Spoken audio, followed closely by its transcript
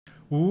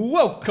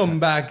Welcome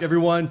back,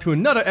 everyone, to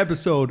another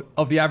episode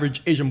of the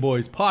Average Asian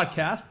Boys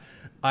podcast.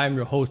 I'm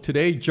your host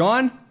today,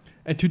 John,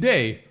 and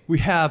today we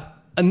have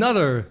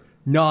another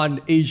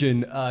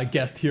non-Asian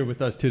guest here with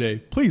us today.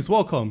 Please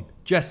welcome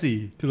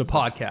Jesse to the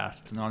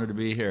podcast. It's an honor to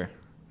be here.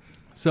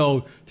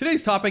 So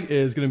today's topic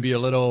is going to be a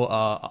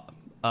little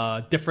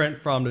different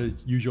from the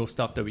usual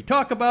stuff that we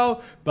talk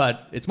about,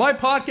 but it's my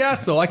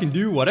podcast, so I can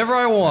do whatever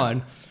I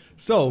want.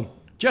 So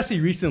Jesse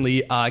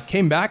recently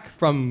came back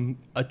from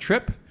a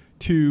trip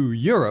to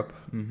Europe,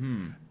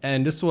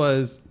 and this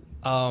was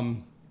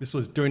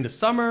during the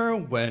summer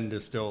when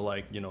there's still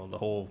the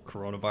whole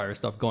coronavirus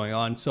stuff going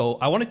on. So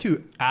I wanted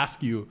to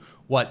ask you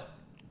what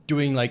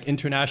doing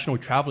international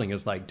traveling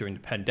is like during the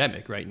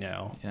pandemic right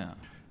now.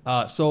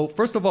 Yeah. So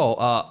first of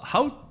all,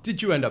 how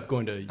did you end up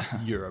going to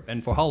Europe,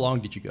 and for how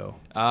long did you go?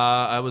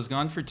 I was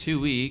gone for 2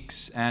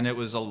 weeks, and it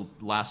was a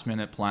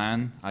last-minute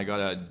plan. I got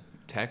a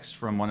text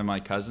from one of my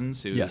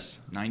cousins who's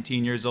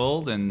 19 years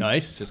old and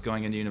just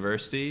going into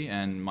university,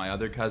 and my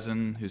other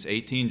cousin who's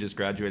 18 just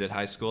graduated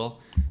high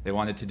school. They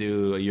wanted to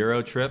do a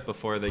Euro trip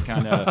before they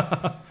kind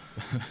of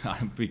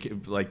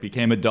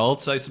became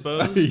adults, I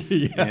suppose.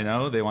 Yeah. You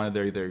know, they wanted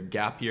their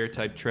gap year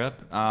type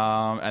trip,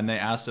 and they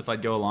asked if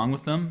I'd go along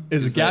with them.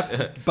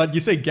 But you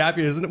say gap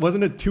year,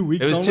 wasn't it 2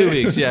 weeks? It was only? 2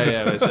 weeks. Yeah.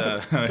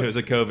 It was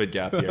a COVID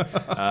gap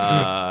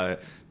year.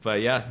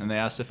 But yeah, and they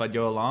asked if I'd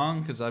go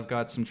along because I've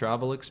got some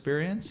travel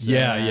experience.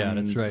 Yeah,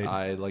 that's right.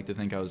 I like to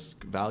think I was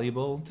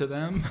valuable to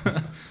them.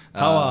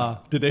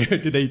 How did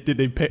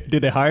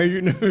they hire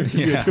you to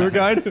be a tour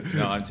guide?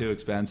 No, I'm too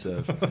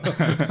expensive.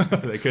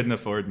 They couldn't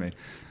afford me.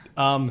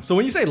 So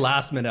when you say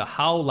last minute,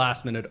 how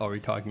last minute are we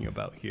talking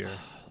about here?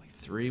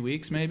 3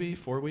 weeks, maybe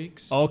 4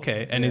 weeks.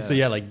 Okay, and then, so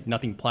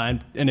nothing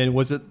planned, and then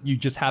was it you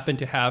just happened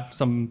to have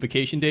some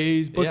vacation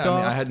days booked off? Yeah, I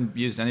mean, I hadn't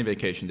used any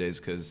vacation days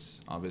because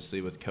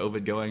obviously with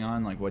COVID going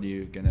on, what are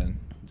you gonna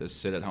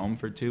just sit at home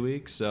for 2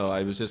 weeks? So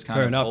I was just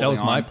kind of enough. That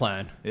was my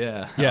plan.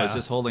 Yeah, I was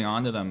just holding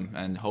on to them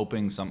and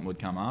hoping something would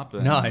come up.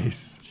 And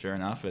nice. Sure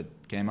enough, it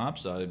came up,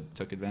 so I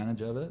took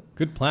advantage of it.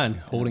 Good plan,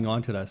 holding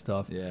on to that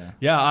stuff. Yeah.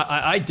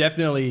 I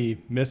definitely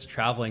miss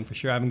traveling for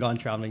sure. I haven't gone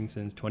traveling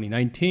since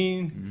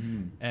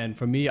 2019, and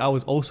for me, I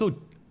was also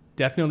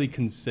definitely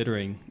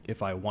considering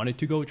if I wanted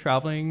to go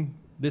traveling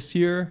this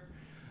year.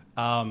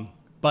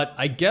 But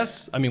I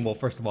guess,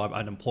 first of all, I'm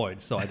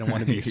unemployed, so I don't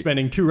want to be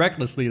spending too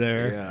recklessly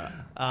there.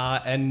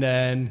 Yeah. And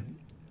then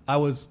I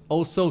was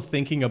also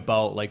thinking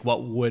about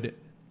what would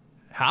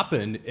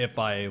happen if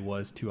I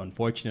was to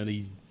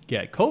unfortunately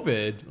get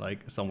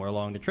COVID somewhere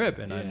along the trip,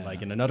 and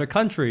I'm in another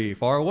country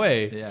far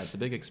away. Yeah, it's a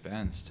big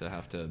expense to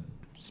have to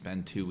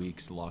spend 2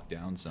 weeks locked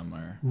down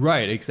somewhere.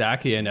 Right,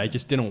 exactly. And I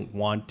just didn't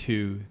want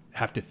to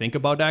have to think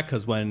about that,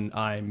 because when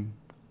I'm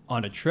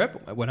on a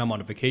trip, when I'm on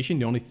a vacation,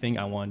 the only thing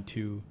I want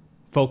to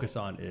focus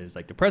on is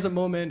the present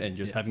moment and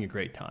just having a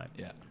great time.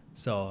 Yeah.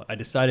 So I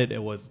decided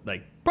it was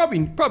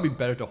probably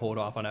better to hold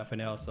off on that for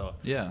now. So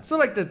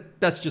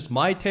that's just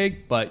my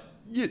take, but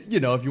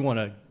you know, if you want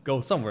to go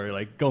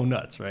somewhere, go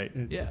nuts, right?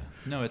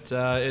 No,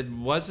 it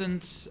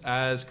wasn't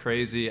as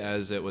crazy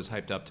as it was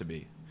hyped up to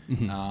be.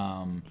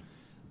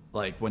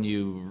 When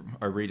you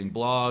are reading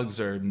blogs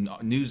or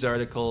news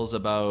articles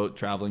about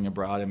traveling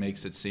abroad, it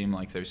makes it seem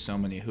like there's so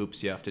many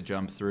hoops you have to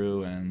jump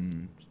through,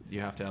 and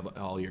you have to have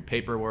all your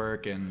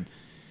paperwork and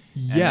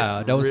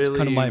that was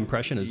kind of my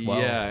impression as well.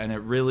 Yeah, and it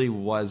really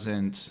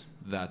wasn't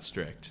that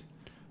strict.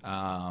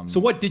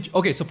 So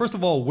first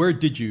of all, where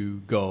did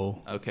you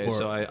go? Okay,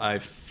 so I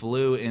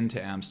flew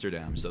into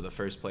Amsterdam. So the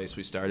first place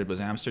we started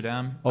was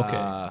Amsterdam.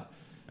 Okay.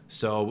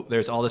 So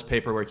there's all this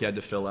paperwork you had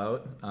to fill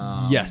out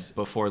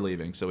before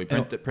leaving. So we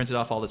printed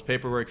off all this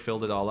paperwork,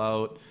 filled it all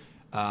out.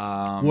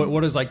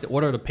 What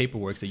are the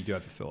paperworks that you do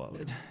have to fill out?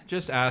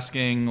 Just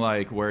asking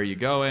where are you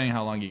going,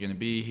 how long are you going to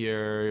be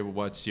here,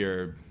 what's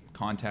your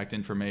contact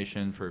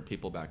information for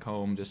people back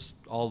home, just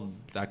all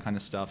that kind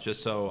of stuff,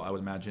 just so I would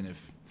imagine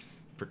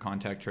for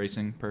contact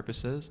tracing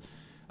purposes.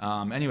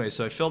 Anyway,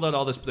 so I filled out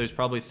all this. There's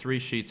probably 3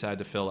 sheets I had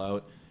to fill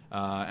out,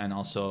 and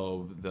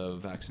also the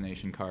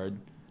vaccination card.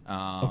 You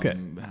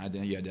had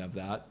to have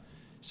that.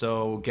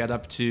 So get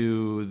up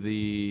to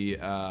the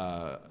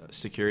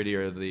security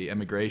or the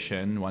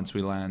immigration once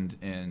we land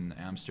in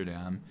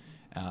Amsterdam.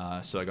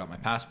 So I got my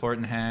passport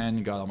in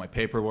hand, got all my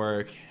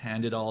paperwork,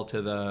 handed all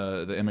to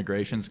the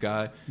immigrations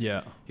guy.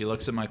 Yeah. He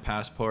looks at my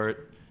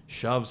passport,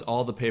 shoves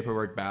all the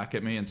paperwork back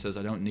at me and says,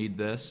 I don't need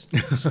this,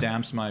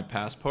 stamps my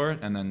passport,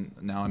 and then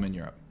now I'm in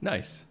Europe.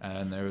 Nice.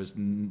 And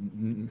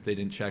they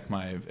didn't check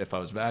if I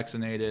was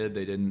vaccinated.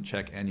 They didn't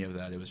check any of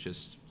that. It was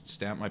just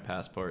stamp my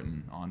passport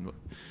and on.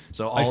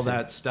 So all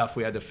that stuff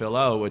we had to fill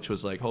out, which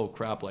was oh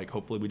crap,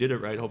 hopefully we did it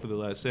right, hopefully they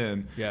let us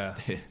in. Yeah.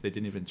 They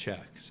didn't even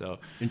check. So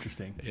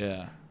interesting.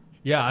 Yeah.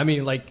 Yeah,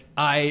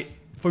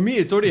 for me,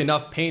 it's already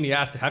enough pain in the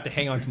ass to have to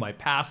hang on to my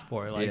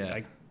passport.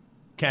 I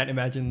can't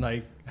imagine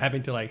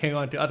having to hang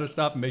on to other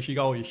stuff and make sure you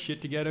got all your shit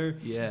together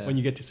when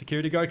you get to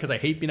security guard, because I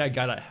hate being that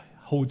guy that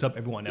holds up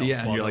everyone else.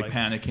 Yeah, and you're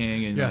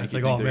panicking and it's you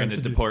think they're going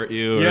to deport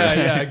you.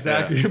 Yeah,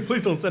 exactly.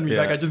 Please don't send me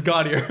back. I just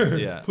got here.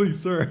 Yeah. Please,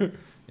 sir.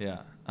 Yeah.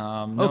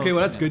 No, Okay,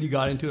 well that's yeah. good. You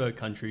got into the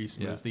country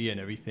smoothly and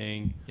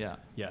everything. Yeah.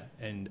 Yeah,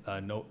 and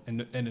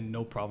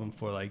no problem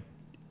for like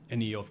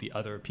any of the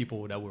other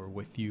people that were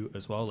with you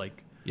as well.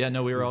 Like, Yeah,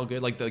 no, we were all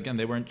good. Like again,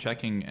 they weren't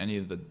checking any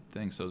of the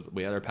things, so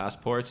we had our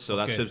passports. So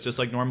that's Okay. just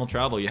like normal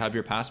travel. You have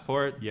your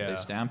passport, Yeah. they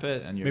stamp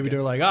it, and you're maybe good.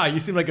 they're like,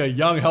 you seem like a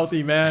young,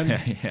 healthy man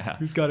Yeah.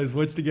 who's got his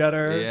wits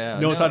together, Yeah,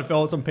 knows no. how to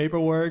fill out some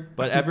paperwork.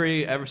 But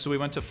so we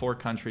went to 4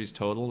 countries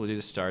total. We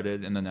just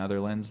started in the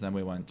Netherlands, then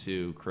we went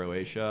to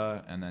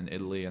Croatia, and then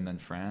Italy, and then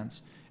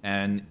France.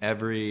 And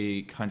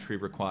every country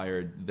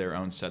required their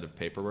own set of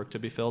paperwork to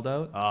be filled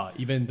out.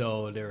 Even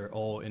though they're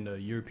all in the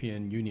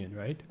European Union,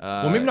 right?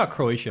 Well, maybe not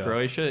Croatia.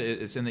 Croatia,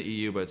 it's in the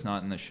EU, but it's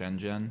not in the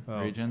Schengen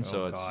region,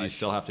 so you gosh.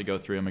 still have to go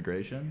through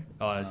immigration.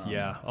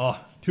 Yeah. Oh,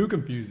 it's too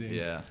confusing.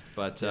 Yeah,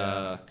 but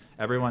Yeah.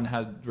 everyone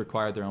had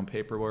required their own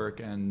paperwork,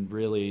 and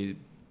really,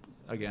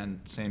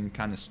 again, same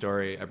kind of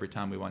story. Every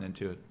time we went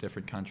into a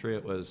different country,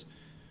 it was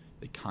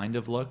they kind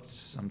of looked.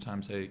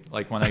 Sometimes they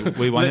like when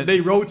we went.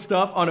 They wrote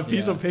stuff on a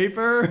piece Yeah. of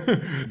paper.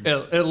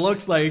 it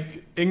looks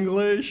like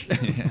English.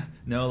 Yeah.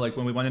 No, like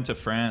when we went into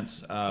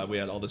France, we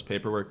had all this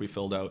paperwork we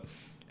filled out,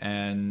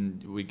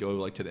 and we go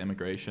like to the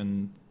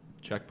immigration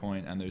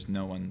checkpoint, and there's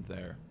no one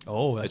there.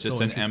 Oh, that's It's just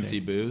so an interesting. empty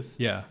booth.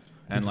 Yeah.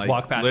 And Just like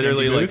walk past the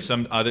literally empty like booth?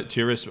 some other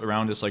tourists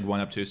around us like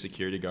went up to a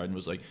security guard and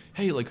was like,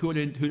 hey, like who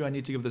do I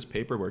need to give this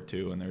paperwork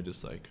to? And they're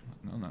just like,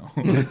 no.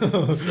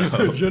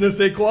 So, Je ne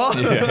sais quoi.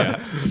 yeah.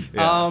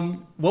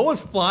 What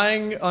was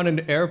flying on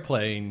an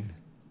airplane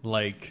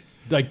like?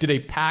 Like, did they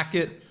pack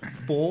it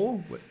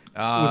full?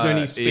 Was there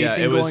any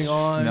spacing it was, going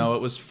on? No,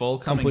 it was full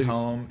coming Completely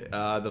home.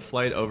 The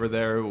flight over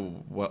there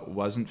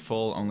wasn't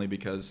full only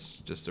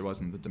because just there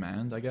wasn't the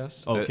demand, I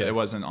guess. Okay. It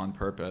wasn't on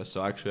purpose.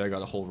 So actually I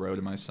got a whole row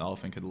to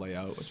myself and could lay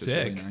out, which Sick.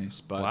 is really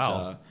nice. But,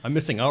 Wow. I'm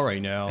missing out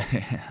right now.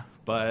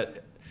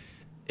 but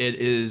it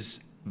is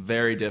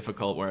very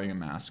difficult wearing a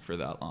mask for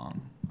that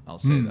long. I'll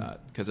say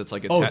that because it's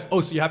like a So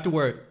you have to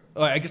wear.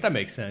 Oh, I guess that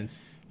makes sense.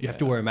 You have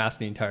to Yeah. wear a mask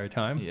the entire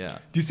time. Yeah.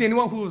 Do you see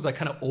anyone who was like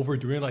kind of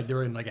overdoing it, like they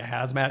were in like a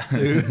hazmat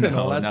suit and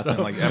all no, that nothing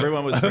stuff? like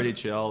everyone was pretty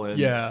chill and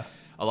Yeah.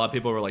 a lot of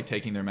people were like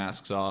taking their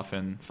masks off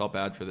and felt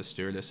bad for the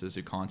stewardesses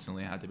who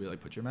constantly had to be like,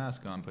 put your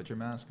mask on, put your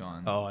mask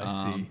on. Oh,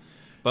 I see.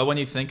 But when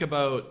you think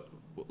about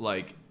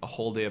like a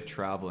whole day of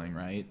traveling,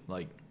 right?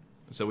 Like,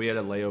 so we had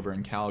a layover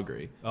in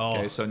Calgary. Oh,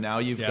 Okay, so now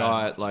you've yeah,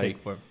 got steak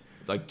like for-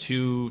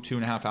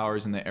 2.5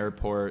 hours in the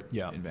airport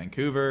Yeah. in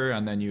Vancouver,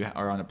 and then you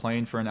are on a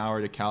plane for an hour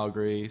to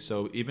Calgary.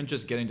 So even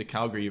just getting to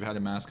Calgary, you've had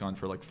a mask on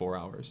for like 4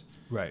 hours.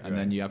 Right. And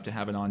then you have to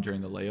have it on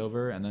during the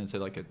layover, and then it's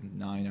like a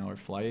 9-hour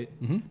flight.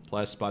 Mhm.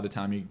 Plus, by the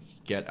time you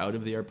get out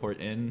of the airport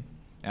in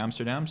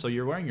Amsterdam, so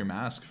you're wearing your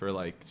mask for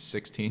like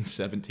 16,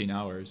 17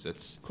 hours.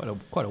 It's quite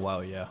a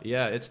while. Yeah.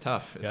 yeah, it's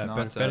tough. It's Yeah.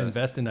 not. Better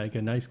invest in like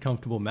a nice,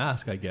 comfortable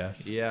mask, I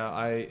guess. Yeah,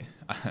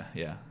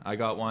 I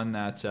got one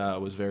that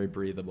was very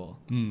breathable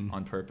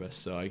on purpose.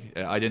 So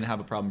I didn't have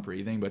a problem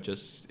breathing, but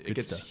just it Good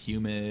gets stuff.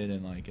 humid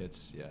and like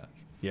it's yeah.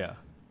 Yeah.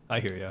 I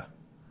hear ya.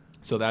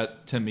 So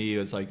that to me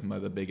was like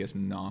the biggest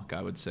knock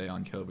I would say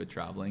on COVID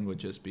traveling would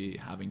just be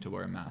having to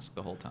wear a mask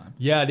the whole time.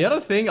 Yeah, the other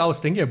thing I was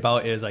thinking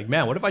about is like,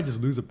 man, what if I just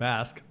lose a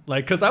mask?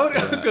 Like, cause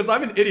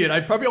I'm an idiot.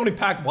 I'd probably only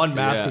pack one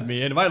mask Yeah. with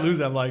me, and if I lose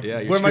it, I'm like, Yeah,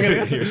 you're where am I gonna?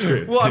 screwed. You're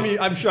screwed. Well, I mean,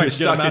 I'm sure I You're can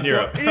get a stuck mask. in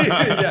Europe.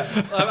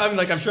 Yeah, I'm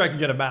like, I'm sure I can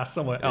get a mask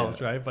somewhere else,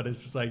 Yeah. right? But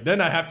it's just like,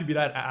 then I have to be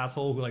that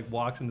asshole who like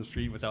walks in the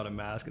street without a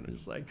mask, and I'm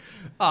just like,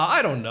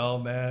 I don't know,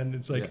 man.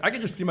 It's like Yeah. I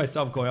can just see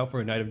myself going out for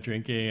a night of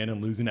drinking and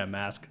then losing that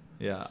mask.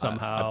 Yeah,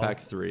 Somehow. I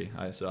packed 3.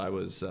 So I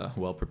was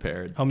well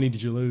prepared. How many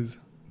did you lose?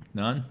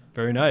 None.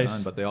 Very nice.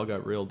 None, but they all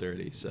got real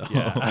dirty, so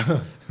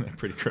Yeah. they're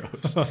pretty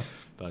gross.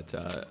 But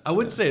I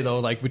would say though,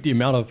 like with the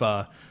amount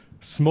of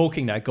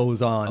smoking that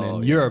goes on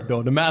in yeah. Europe,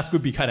 though, the mask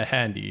would be kind of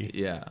handy.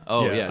 yeah.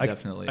 Oh yeah, I,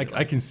 definitely.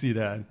 I can see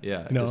that.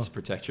 Yeah, you know? just to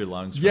protect your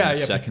lungs from Yeah, the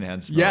yeah.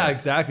 secondhand smell. Yeah,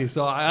 exactly.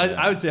 So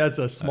I would say that's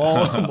a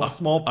small plus.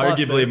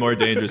 Arguably there. more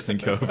dangerous than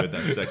COVID.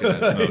 That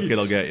secondhand smoke,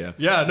 it'll get you.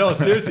 Yeah, no,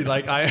 seriously.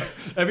 Like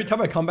every time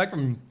I come back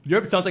from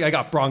Europe, it sounds like I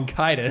got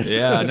bronchitis.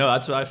 Yeah, no,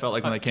 that's what I felt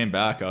like when I came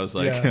back. I was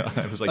like, Yeah.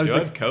 I was like, I was do I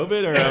like- have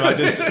COVID or have I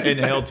just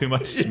inhaled too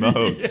much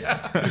smoke?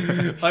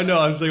 Yeah. I know.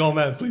 I was like, oh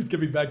man, please get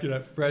me back to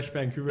that fresh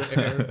Vancouver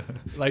air.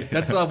 Like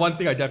that's one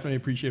thing I definitely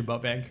appreciate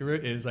about Vancouver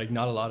is like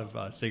not a lot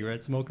of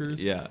cigarette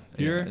smokers. Yeah,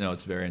 Here? yeah. No,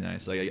 it's very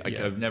nice. Like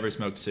Yeah. I've never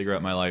smoked a cigarette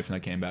in my life, and I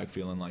came back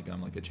feeling like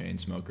I'm like a chain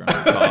smoker.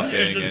 I'm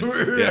coughing. Just,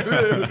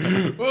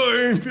 and, oh,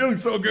 I ain't feeling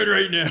so good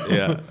right now.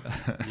 yeah.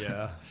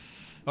 Yeah.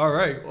 All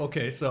right.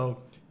 Okay.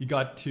 So you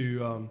got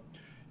to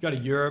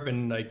Europe,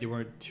 and like they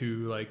weren't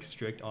too like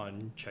strict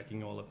on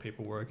checking all the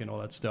paperwork and all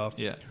that stuff.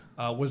 Yeah.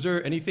 Was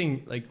there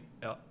anything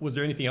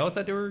else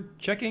that they were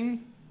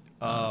checking?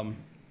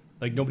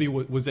 Like nobody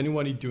was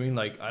anybody doing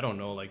like I don't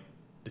know like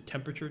the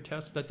temperature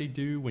tests that they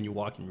do when you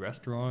walk in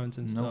restaurants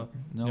and stuff?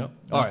 No,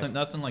 All nothing, right.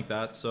 nothing like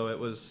that. So it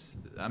was.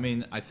 I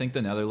mean, I think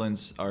the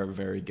Netherlands are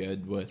very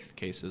good with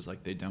cases.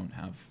 Like they don't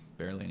have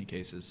barely any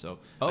cases, so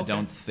I Okay.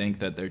 don't think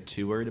that they're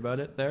too worried about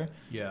it there.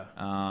 Yeah.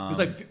 Um, It's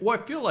like, well,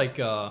 I feel like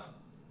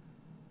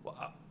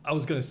I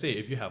was gonna say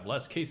if you have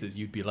less cases,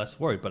 you'd be less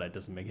worried, but that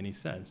doesn't make any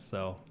sense.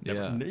 So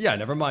Yeah.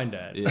 never mind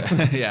that.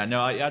 Yeah, yeah.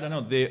 No, I don't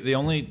know. The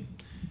only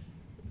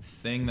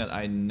thing that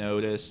I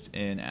noticed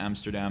in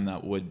Amsterdam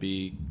that would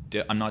be,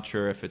 I'm not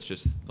sure if it's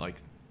just like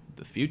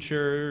the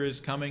future is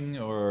coming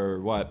or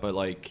what, but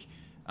like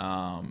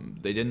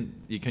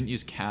you couldn't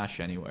use cash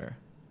anywhere.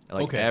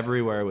 Like Okay.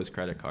 everywhere was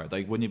credit card.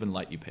 Like wouldn't even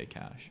let you pay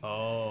cash.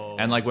 Oh.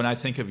 And like when I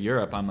think of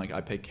Europe, I'm like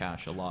I pay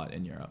cash a lot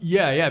in Europe.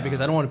 yeah,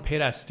 because I don't want to pay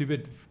that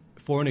stupid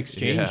foreign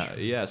exchange.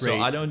 Yeah. So rate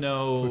I don't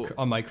know.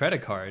 on my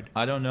credit card.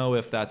 I don't know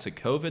if that's a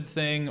COVID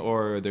thing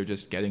or they're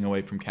just getting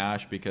away from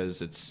cash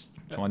because it's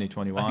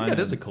 2021. I think that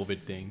is a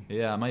COVID thing.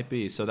 Yeah, it might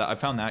be. So that I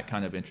found that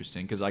kind of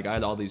interesting because like I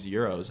had all these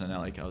euros and I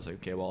was like,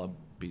 okay, well I'll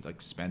be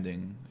like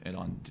spending it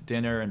on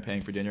dinner and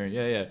paying for dinner.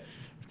 Yeah,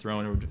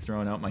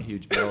 throwing out my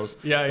huge bills.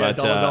 Yeah,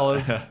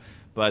 dollars.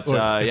 But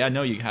yeah,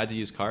 no, you had to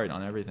use card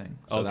on everything.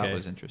 So that Okay.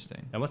 was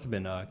interesting. That must have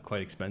been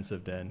quite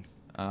expensive then.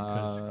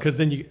 Because Because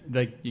then you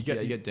like you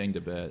get dinged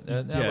a bit.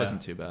 That Yeah.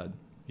 wasn't too bad.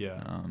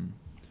 yeah.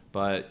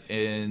 But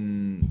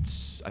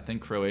I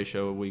think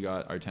Croatia, we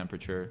got our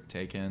temperature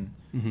taken.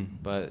 Mm-hmm.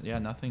 But yeah,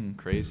 nothing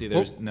crazy.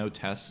 There's no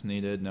tests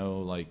needed, no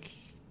like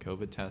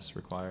COVID tests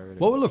required.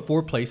 What were the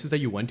 4 places that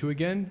you went to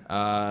again?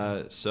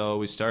 So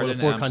we started Or in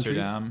the 4 countries?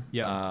 Amsterdam,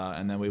 Yeah.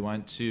 and then we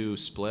went to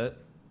Split.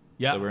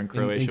 Yeah, So we're in in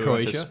Croatia. We went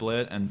Croatia. to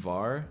Split and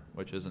Var,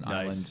 which is an Nice.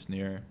 island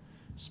near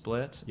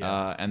Split.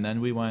 Yeah. And then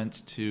we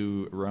went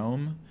to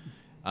Rome.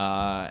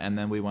 And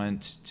then we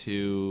went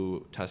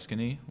to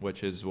Tuscany,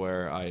 which is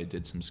where I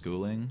did some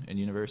schooling in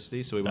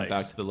university. So we went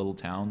Nice. back to the little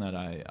town that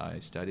I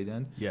studied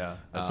in. Yeah,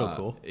 that's so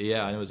cool.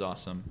 Yeah, and it was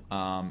awesome.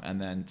 And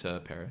then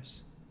to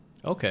Paris.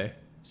 Okay.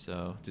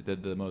 So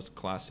did the most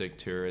classic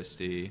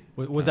touristy.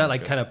 Was that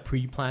like trip. kind of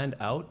pre-planned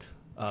out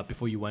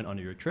before you went on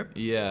your trip?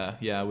 Yeah.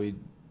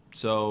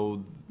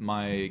 So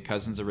my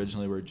cousins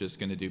originally were just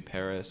going to do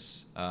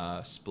Paris,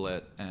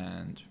 Split,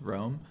 and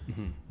Rome,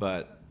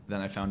 but then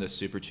I found us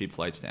super cheap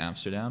flights to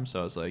Amsterdam. So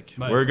I was like,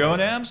 Might we're as well. going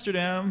to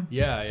Amsterdam.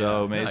 Yeah,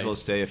 So yeah, may as well nice.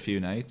 stay a few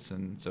nights.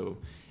 And so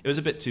it was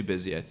a bit too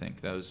busy, I think.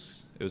 It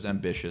was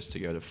ambitious to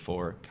go to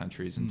 4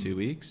 countries in 2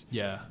 weeks,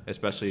 Yeah.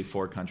 especially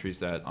 4 countries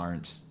that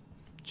aren't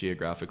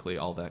geographically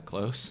all that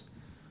close.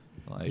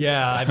 Like,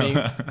 Yeah, I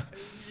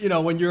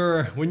mean, when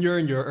you're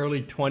in your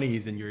early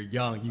 20s and you're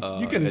young,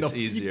 you can it's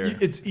easier.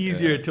 It's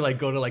easier Yeah. to like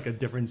go to like a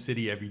different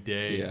city every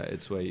day. Yeah,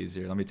 it's way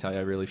easier. Let me tell you,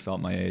 I really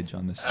felt my age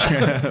on this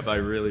trip.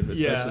 Especially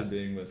Yeah.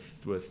 being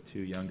with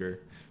 2 younger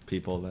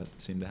people that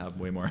seem to have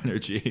way more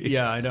energy.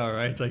 Yeah, I know,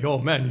 right? It's like, oh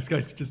man, these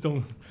guys just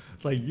don't.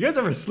 It's like, you guys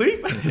ever sleep?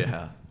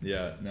 Yeah.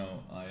 No,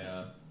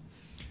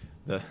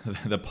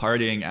 the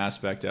partying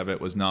aspect of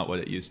it was not what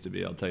it used to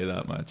be. I'll tell you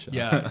that much.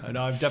 Yeah, I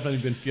know. I've definitely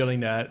been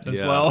feeling that as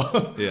Yeah,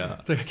 well. yeah.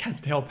 It's like I can't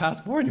stay out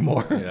past 4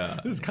 anymore. Yeah.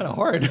 This is kind of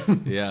hard.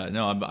 Yeah,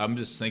 no, I'm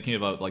just thinking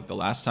about like the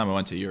last time I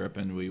went to Europe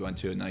and we went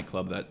to a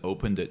nightclub that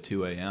opened at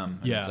 2 a.m.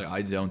 And Yeah. it's like,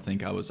 I don't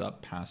think I was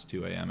up past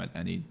 2 a.m. at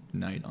any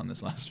night on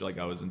this last, like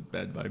I was in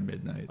bed by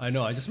midnight. I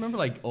know. I just remember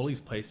like all these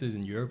places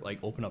in Europe like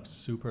open up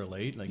super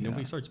late. Like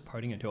nobody Yeah. starts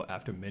partying until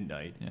after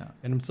midnight. Yeah.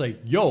 And it's like,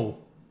 yo,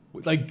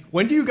 like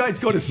when do you guys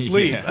go to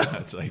sleep? Yeah,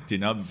 it's like, do you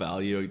not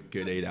value a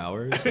good 8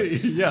 hours?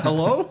 Yeah,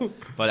 hello?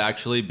 But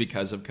actually,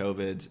 because of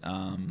COVID,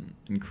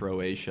 in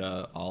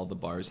Croatia, all the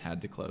bars had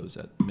to close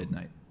at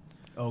midnight.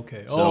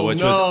 Okay. So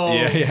which was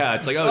yeah,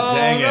 it's like, oh,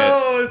 dang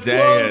no, it, it's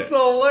dang closed it.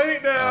 so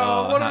late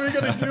now. Oh, What are we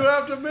gonna do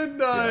after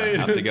midnight?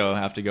 Yeah,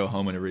 have to go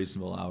home in a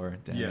reasonable hour.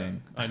 Dang. Yeah,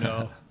 I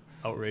know.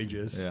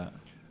 Outrageous. Yeah.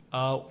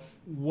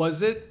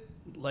 Was it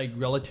like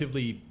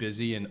relatively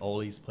busy in all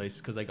these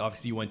places? Because like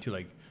obviously you went to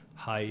like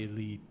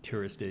highly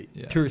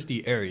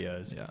touristy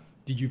areas. Yeah.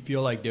 Did you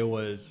feel like there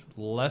was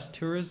less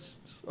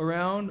tourists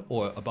around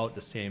or about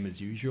the same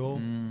as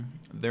usual?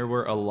 There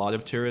were a lot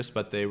of tourists,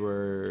 but they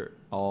were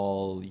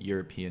all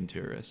European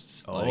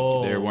tourists. Oh.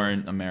 Like there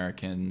weren't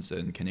Americans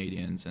and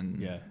Canadians and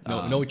Yeah.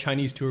 No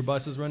Chinese tour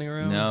buses running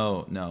around?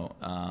 No.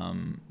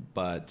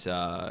 But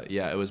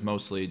yeah, it was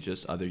mostly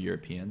just other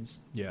Europeans.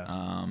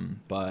 Yeah.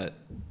 But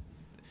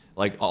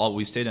like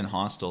we stayed in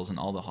hostels and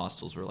all the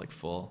hostels were like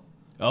full.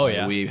 Oh, Like,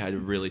 yeah. we had a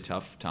really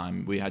tough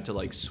time. We had to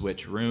like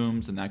switch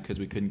rooms and that because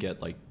we couldn't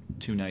get like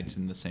 2 nights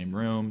in the same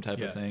room type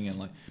Yeah. of thing. And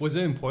like, Was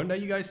it important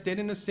that you guys stayed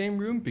in the same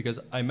room? Because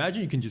I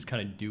imagine you can just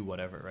kind of do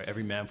whatever, right?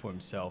 Every man for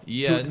himself.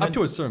 Yeah, Up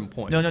to a certain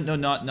point. no,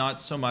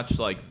 not so much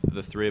like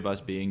the 3 of us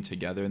being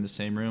together in the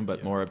same room, but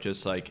Yeah. more of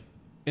just like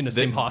In the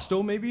same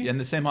hostel, maybe? in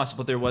the same hostel.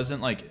 But there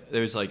wasn't like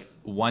there's like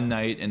one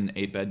night an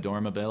 8-bed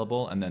dorm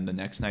available, and then the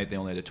next night they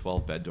only had a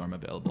 12-bed dorm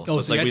available. Oh, So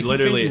it's so you like had we to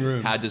keep changing literally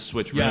rooms. had to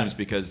switch Yeah. rooms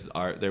because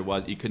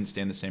you couldn't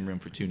stay in the same room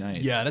for 2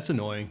 nights. Yeah, that's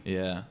annoying.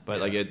 Yeah, but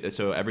Yeah. like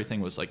so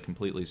everything was like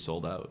completely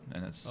sold out,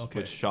 and Okay.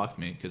 which shocked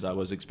me because I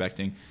was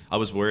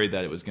worried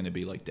that it was going to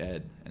be like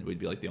dead and we'd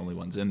be like the only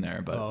ones in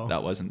there, but Oh.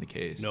 that wasn't the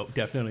case. No,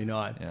 definitely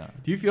not. Yeah.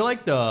 Do you feel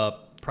like the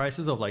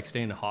prices of like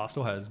staying in a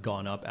hostel has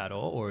gone up at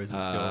all, or is it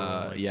still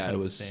like yeah, kind it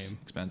of was the same?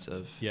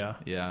 expensive. Yeah.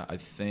 Yeah, I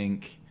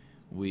think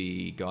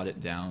we got it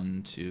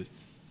down to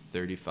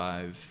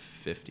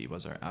 $35.50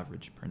 was our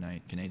average per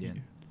night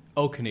Canadian.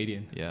 Oh,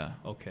 Canadian. Yeah.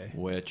 Okay.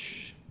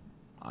 Which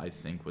I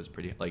think was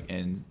pretty like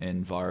in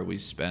VAR we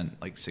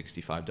spent like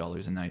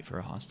 $65 a night for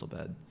a hostel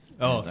bed.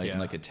 Oh, And, like, yeah. in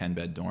like a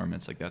 10-bed dorm.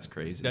 It's like that's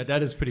crazy.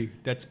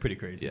 That's pretty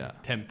crazy. Yeah.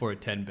 10 for a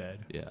 10 bed.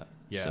 Yeah.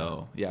 Yeah.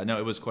 So yeah, no,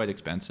 it was quite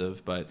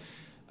expensive, but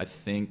I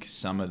think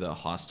some of the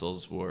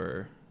hostels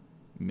were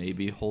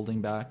maybe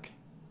holding back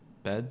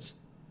beds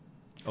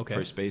Okay.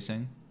 for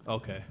spacing.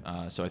 Okay.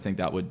 So I think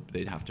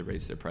they'd have to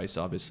raise their price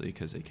obviously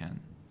because they can't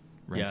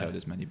rent Yeah. out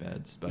as many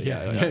beds. But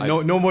Yeah. I-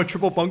 no more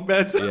triple bunk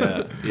beds.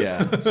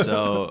 yeah.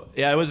 So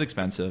yeah, it was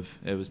expensive.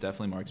 It was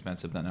definitely more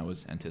expensive than I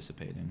was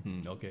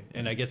anticipating. Okay.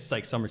 And I guess it's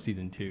like summer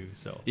season too.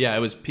 So. Yeah, it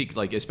was peak,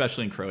 like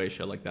especially in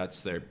Croatia, like that's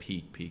their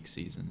peak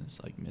season is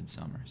like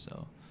midsummer.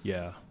 So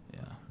Yeah.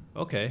 yeah.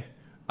 Okay.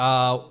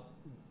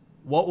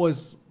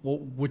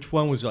 Which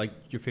one was like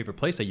your favorite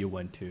place that you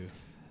went to?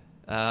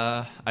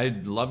 I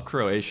love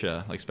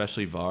Croatia, like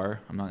especially VAR.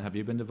 Have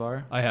you been to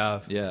VAR? I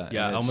have. Yeah,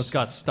 Yeah. I and almost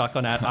got stuck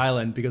on that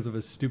island because of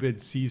a stupid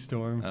sea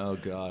storm. Oh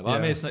god. Well, I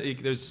Yeah. mean, it's not,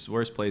 there's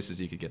worse places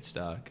you could get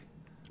stuck.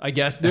 I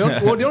guess. The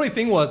only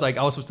thing was like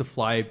I was supposed to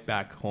fly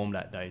back home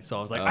that night, so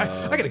I was like,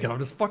 I gotta get off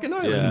this fucking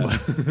island.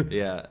 Yeah,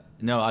 yeah.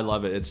 No, I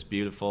love it. It's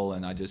beautiful,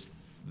 and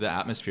the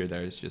atmosphere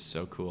there is just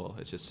so cool.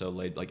 It's just so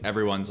laid. Like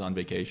everyone's on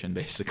vacation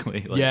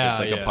basically. Like, Yeah, it's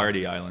like yeah. a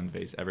party island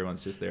base.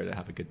 Everyone's just there to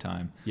have a good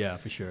time. Yeah,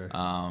 for sure.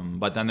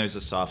 But then there's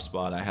a soft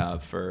spot I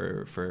have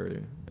for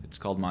it's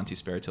called Monte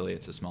Spertoli.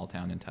 It's a small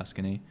town in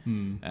Tuscany,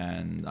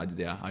 and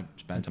I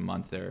spent a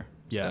month there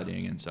Yeah.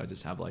 studying, and so I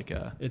just have like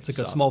a. It's like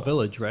a soft small spot.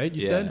 village, right?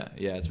 You said.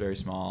 Yeah, it's very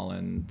small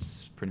and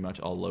it's pretty much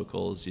all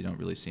locals. You don't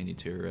really see any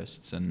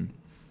tourists, and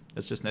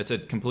it's a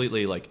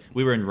completely like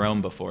we were in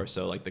Rome before,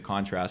 so like the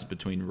contrast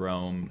between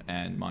Rome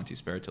and Monte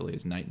Spertoli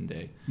is night and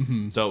day.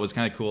 So it was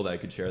kind of cool that I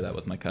could share that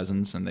with my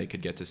cousins and they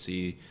could get to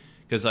see.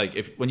 Because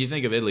like when you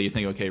think of Italy, you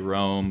think okay,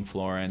 Rome,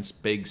 Florence,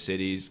 big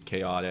cities,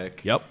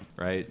 chaotic. Yep.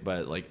 Right,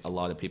 but like a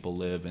lot of people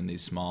live in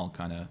these small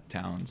kind of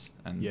towns,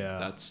 and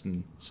Yeah.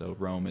 so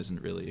Rome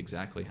isn't really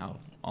exactly how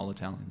all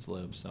Italians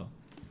live. So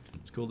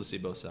it's cool to see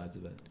both sides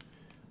of it.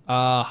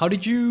 How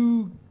did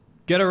you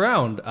get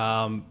around?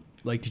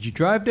 Like, did you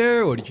drive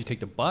there or did you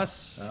take the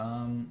bus?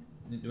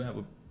 Yeah,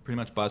 pretty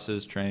much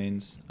buses,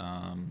 trains.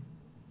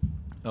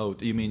 Oh,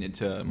 you mean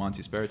to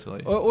Monte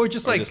Spertoli? Or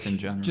just like just in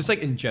general? Just like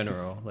in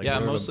general. Like Yeah,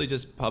 what are the- mostly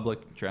just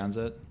public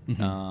transit.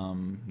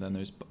 Mhm. Then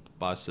there's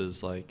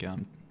buses like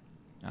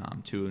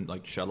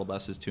like shuttle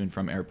buses to and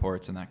from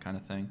airports and that kind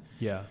of thing.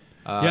 Yeah.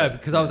 Uh, Yeah,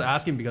 because I was yeah.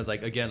 asking because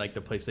like again like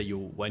the place that you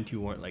went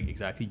to weren't like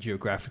exactly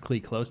geographically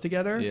close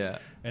together. Yeah.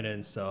 And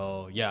then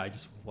so yeah, I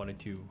just wanted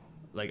to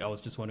like I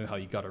was just wondering how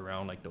you got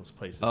around like those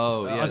places.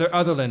 Oh, yeah.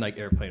 Other than like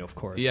airplane, of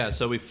course. Yeah,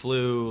 so we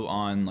flew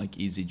on like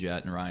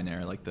EasyJet and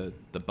Ryanair, like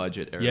the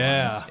budget airlines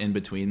Yeah. in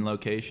between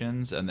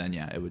locations, and then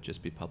it would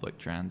just be public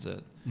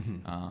transit,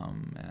 Mhm.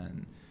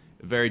 and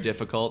very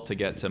difficult to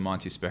get to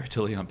Monte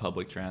Spertoli on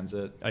public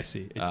transit. I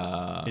see. It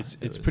It's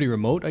was- pretty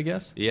remote, I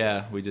guess.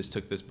 Yeah, we just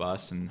took this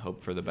bus and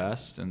hoped for the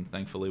best, and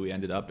thankfully we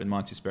ended up in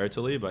Monte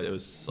Spertoli, but it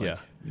was like Yeah.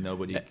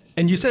 nobody.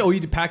 And you said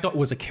you packed up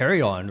was a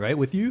carry-on, right,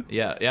 with you?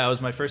 Yeah, it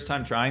was my first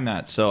time trying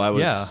that, so I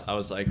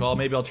was like, well,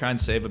 maybe I'll try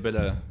and save a bit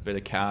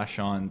of cash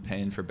on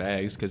paying for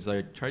bags because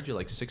they charge you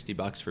like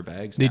 $60 for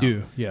bags. They now.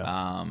 do,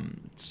 yeah.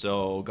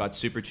 So got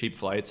super cheap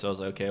flights. So I was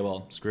like, okay,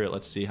 well, screw it.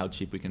 Let's see how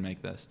cheap we can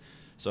make this.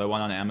 So I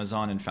went on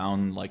Amazon and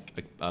found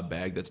like a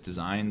bag that's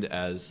designed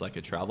as like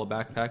a travel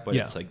backpack, but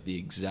Yeah. it's like the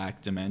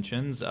exact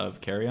dimensions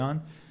of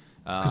carry-on.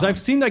 Because I've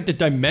seen like the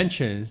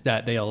dimensions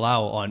that they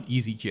allow on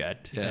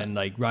EasyJet Yeah. and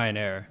like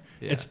Ryanair.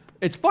 Yeah.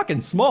 It's fucking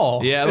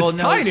small. Yeah, well, it's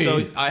no, tiny.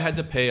 so I had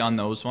to pay on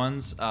those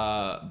ones,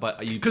 but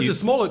Because they're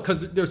smaller. Because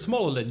they're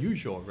smaller than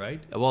usual, right?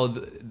 Well,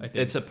 I think.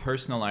 it's a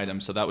personal item,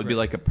 so that would be Right.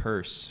 like a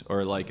purse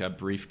or like a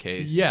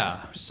briefcase. Yeah.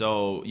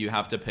 So you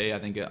have to pay. I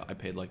think I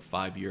paid like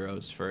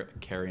 €5 for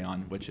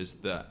carry-on, which is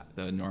the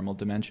normal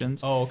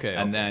dimensions. Oh, okay,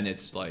 And okay. then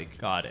it's like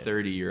Got it.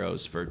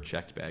 €30 for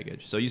checked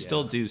baggage. So you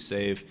still Yeah. do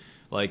save.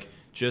 Like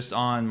just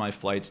on my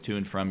flights to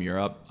and from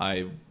Europe,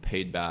 I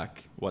paid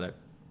back what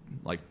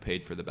I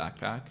paid for the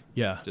backpack.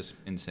 Yeah. Just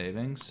in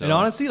savings. So And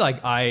honestly,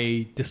 like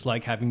I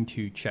dislike having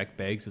to check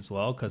bags as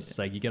well because it's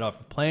like you get off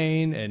the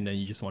plane and then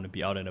you just want to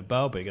be out and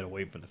about, but you gotta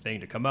wait for the thing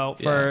to come out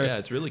Yeah, first. yeah,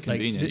 it's really Like,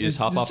 convenient. You just it's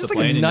hop off the just like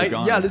a plane and you're nice-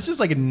 gone. Yeah, it's just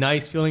like a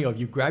nice feeling of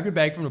you grab your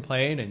bag from the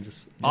plane and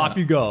just off Yeah.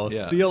 you go.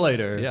 Yeah. See you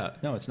later. Yeah,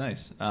 no, it's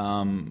nice.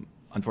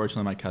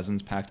 Unfortunately, my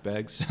cousins packed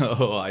bags,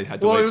 so I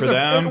had to Well, it wait was for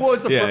them. It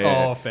was the yeah, fir-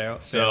 yeah, Oh, fair.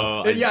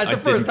 So fair. Yeah, it's I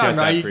the first didn't time, get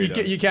that right? You,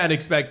 freedom. you can't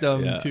expect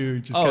them Yeah. to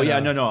just. Oh yeah,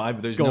 kinda- no.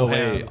 There's go no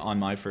way ham. on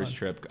my first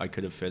trip I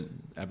could have fit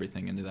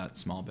everything into that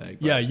small bag.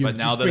 But, Yeah, you but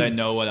now just that I bring-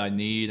 know what I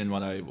need and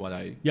what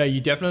I Yeah,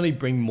 you definitely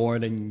bring more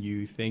than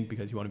you think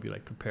because you want to be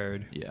like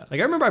prepared. Yeah. Like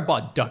I remember I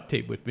bought duct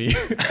tape with me,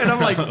 and I'm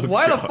like, Oh,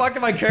 why the God. fuck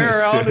am I carrying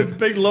around this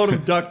big load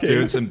of duct tape?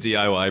 doing some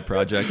DIY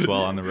projects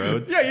while on the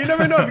road. Yeah, you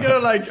never know if you're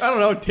gonna like I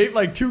don't know tape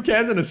like two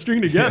cans in a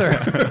string together.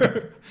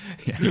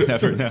 Yeah, you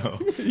never know.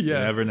 Yeah. You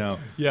never know.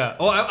 Yeah.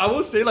 Oh, I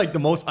will say like the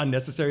most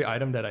unnecessary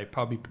item that I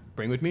probably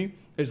bring with me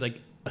is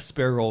like a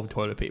spare roll of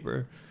toilet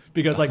paper.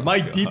 because like my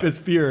God.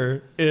 deepest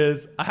fear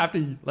is I have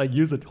to like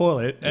use the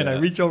toilet and I Yeah.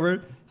 reach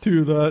over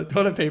to the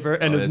toilet paper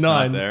and Oh, there's it's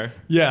not none. there?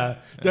 Yeah,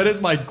 that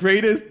is my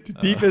greatest,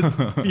 deepest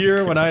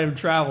fear when I am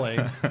traveling,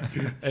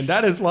 and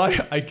that is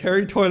why I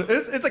carry toilet.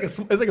 It's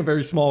like a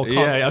very small.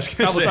 Yeah, I was gonna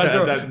travel say size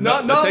roll.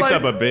 that takes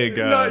up a big,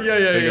 Not, big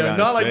amount of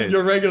not like space.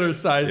 your regular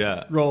size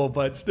Yeah. roll,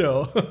 but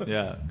still.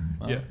 Yeah.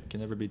 Well, Yeah. Can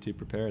never be too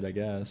prepared, I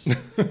guess.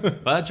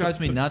 But that drives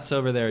me nuts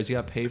over there is you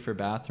got to pay for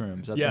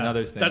bathrooms. That's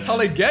another thing. That's how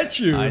they get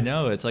you. I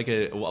know. It's like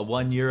a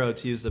 €1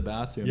 to use the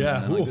bathroom. Yeah.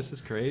 And I'm like, Ooh. this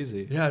is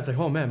crazy. Yeah, it's like,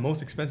 oh man,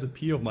 most expensive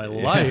pee of my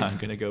Yeah, life. I'm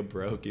gonna go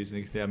broke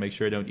using. Yeah, make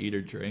sure I don't eat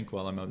or drink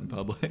while I'm out in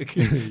public.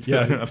 So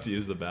Yeah. I don't have to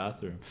use the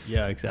bathroom.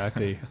 Yeah,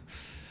 exactly.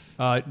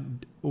 Do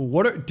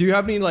you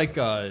have any like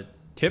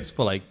tips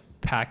for like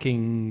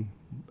packing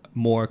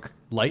more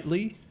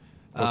lightly?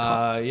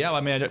 Yeah,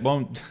 I mean, I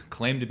won't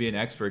claim to be an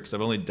expert because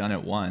I've only done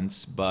it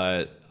once,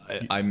 but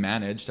I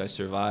managed. I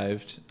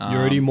survived. You're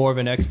already more of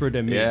an expert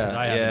than me. 'Cause yeah,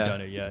 I haven't yeah.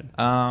 done it yet.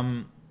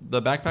 The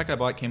backpack I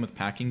bought came with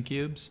packing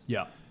cubes.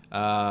 Yeah.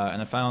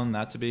 And I found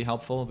that to be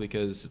helpful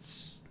because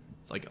it's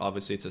like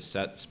obviously it's a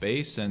set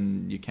space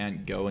and you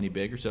can't go any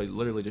bigger. So you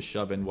literally just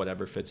shove in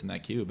whatever fits in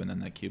that cube and then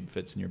that cube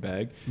fits in your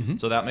bag. Mhm.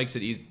 So that makes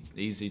it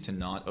easy to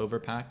not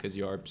overpack because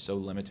you are so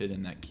limited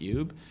in that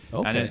cube.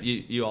 Okay. And then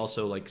you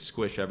also like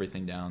squish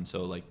everything down.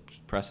 So like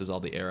presses all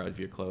the air out of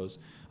your clothes.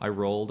 I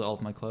rolled all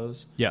of my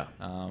clothes. Yeah.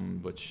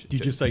 Which Do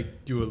you just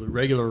like do a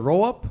regular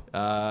roll up?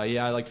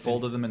 yeah, I like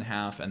folded them in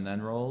half and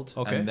then rolled.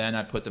 Okay. And then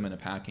I put them in a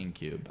packing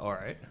cube. All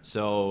right.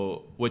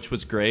 So, which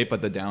was great,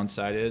 but the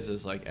downside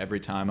is like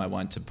every time I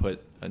went to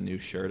put a new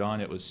shirt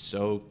on, it was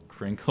so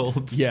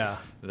crinkled Yeah.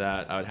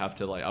 that I would have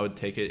to I would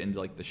take it into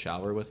like the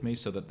shower with me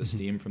so that the Mm-hmm.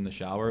 steam from the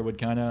shower would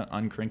kind of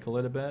uncrinkle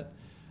it a bit.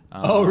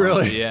 Oh,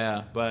 really?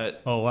 Yeah,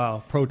 but Oh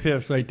wow. Pro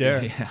tips right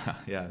there.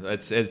 yeah.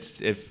 It's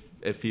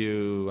if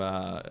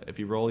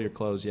you roll your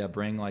clothes, yeah,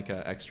 bring like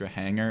an extra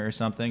hanger or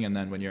something, and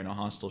then when you're in a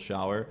hostel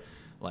shower,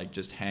 like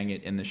just hang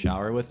it in the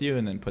shower with you,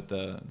 and then put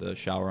the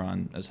shower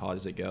on as hot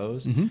as it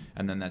goes, Mhm.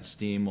 and then that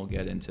steam will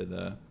get into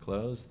the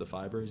clothes, the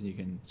fibers, and you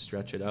can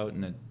stretch it out,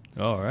 and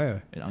All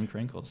right. it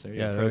uncrinkles. There you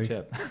Yeah.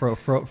 go.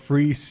 Pro tip.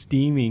 Free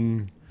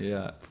steaming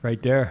Yeah.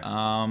 right there.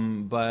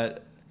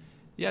 But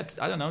yeah,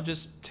 I don't know.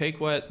 Just take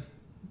what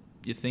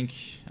you think.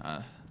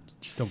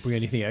 Just don't bring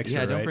anything extra.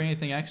 Yeah, don't right? bring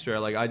anything extra.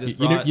 Like I just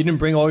You brought. didn't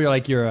bring all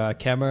your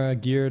camera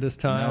gear this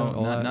time. No,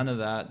 all that? none of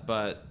that.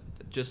 But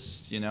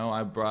just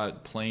I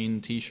brought plain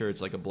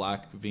T-shirts, like a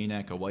black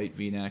V-neck, a white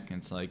V-neck,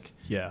 and it's like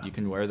Yeah. you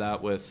can wear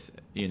that with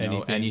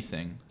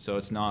anything. So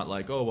it's not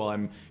like, oh well,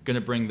 I'm gonna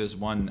bring this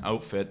one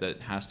outfit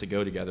that has to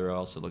go together, or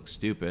else it looks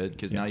stupid.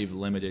 Because Yeah. now you've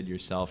limited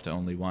yourself to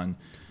only one.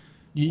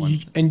 Do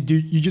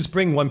you just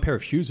bring one pair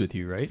of shoes with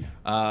you, right?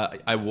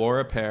 I wore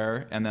a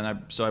pair, and then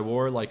I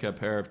wore like a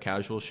pair of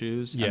casual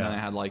shoes, Yeah. and then I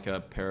had like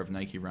a pair of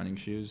Nike running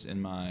shoes in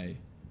my.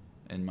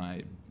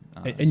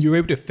 And you were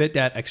able to fit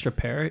that extra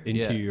pair into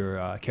Yeah.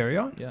 your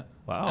carry-on? Yeah.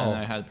 Wow. And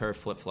I had a pair of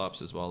flip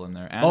flops as well in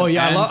there. And Oh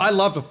yeah, and, I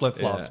love the flip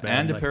flops, yeah, man.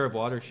 and a Like, pair of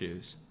water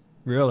shoes.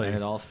 really. And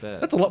it all fit.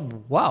 That's a lot.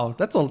 Wow,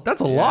 that's a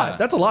Yeah. lot.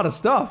 That's a lot of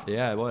stuff.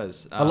 Yeah, it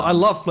was. I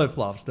love flip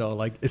flops though,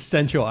 like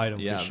essential item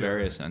Yeah, for sure.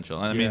 very essential.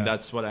 And I Yeah. mean,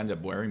 that's what I end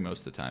up wearing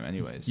most of the time,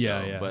 anyways.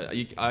 Yeah, so, yeah. But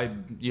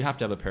you have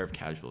to have a pair of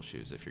casual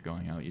shoes if you're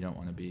going out. You don't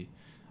want to be.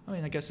 I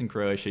mean, I guess in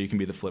Croatia you can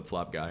be the flip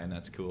flop guy, and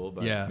that's cool.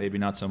 But Yeah. maybe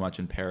not so much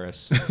in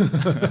Paris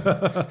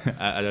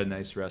at a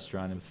nice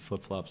restaurant with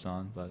flip flops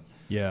on. But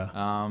Yeah.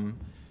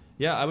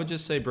 yeah, I would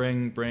just say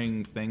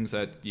bring things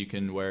that you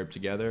can wear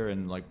together,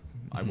 and like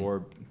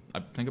Mhm. I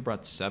think I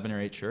brought 7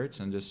 or 8 shirts,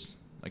 and just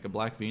like a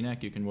black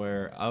V-neck you can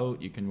wear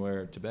out, you can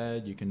wear to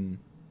bed,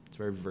 it's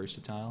very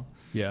versatile.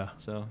 Yeah.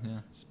 So yeah,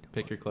 just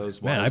pick your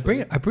clothes. Man,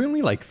 wisely. I bring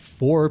only like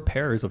 4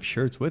 pairs of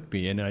shirts with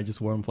me, and then I just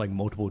wear them for like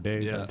multiple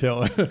days Yeah.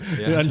 until until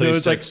you it's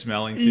start like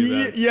smelling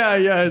too bad.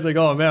 Yeah. It's like,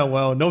 oh man,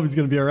 well nobody's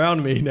gonna be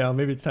around me now.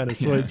 Maybe it's time to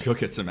Yeah, switch. go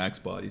get some Axe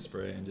body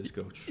spray and just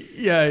go.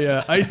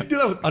 Yeah. I used to do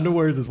that with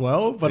underwears as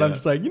well, but I'm Yeah.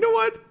 just like, you know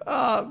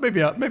what?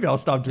 Maybe I'll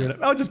stop doing it.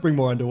 I'll just bring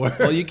more underwear.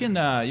 Well, you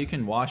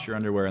can wash your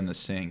underwear in the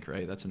sink,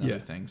 right? That's another Yeah.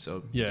 thing.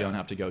 So Yeah. you don't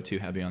have to go too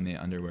heavy on the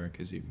underwear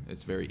because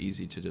it's very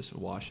easy to just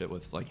wash it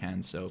with like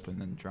hand soap and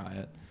then dry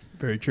it,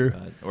 Very true.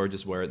 or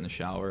just wear it in the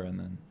shower and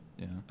then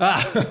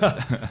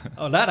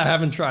Oh, that I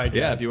haven't tried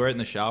Yeah, yet. if you wear it in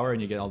the shower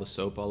and you get all the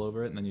soap all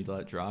over it and then you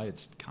let it dry,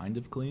 it's kind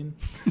of clean.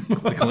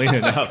 Clean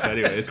enough,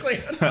 anyways. It's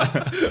clean.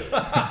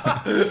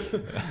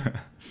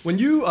 When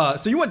you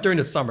so you went during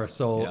the summer,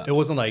 so Yeah. it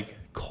wasn't like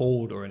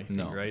cold or anything,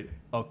 No. right?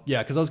 Oh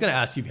yeah, because I was gonna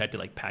ask you if you had to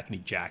like pack any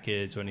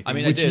jackets or anything. I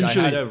mean, which I did.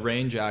 usually- I had a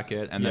rain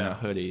jacket and then Yeah. a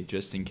hoodie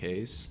just in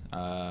case.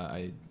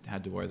 I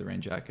had to wear the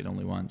rain jacket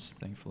only once,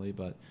 thankfully.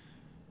 But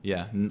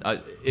yeah,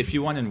 if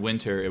you went in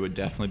winter, it would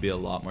definitely be a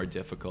lot more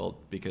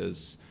difficult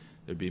because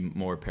there'd be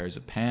more pairs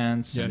of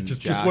pants. Yeah, and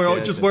just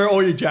jackets wear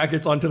all your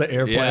jackets onto the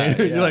airplane. Yeah,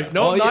 You're yeah. like,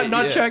 no, Oh, not yeah,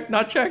 not yeah. checked,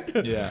 not checked.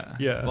 Yeah.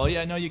 Yeah. Well,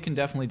 yeah, no, you can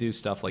definitely do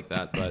stuff like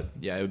that, but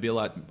yeah, it would be a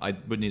lot. I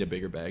would need a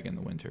bigger bag in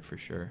the winter for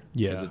sure.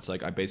 Yeah. Because it's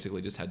like I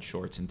basically just had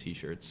shorts and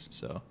t-shirts,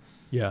 so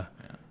Yeah.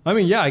 Yeah. I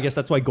mean, yeah, I guess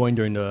that's why going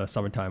during the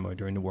summertime or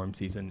during the warm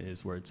season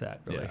is where it's at,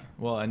 really. Yeah.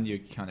 Well, and you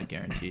kind of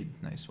guaranteed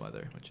nice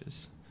weather, which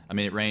is, I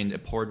mean,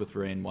 it poured with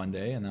rain one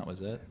day, and that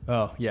was it.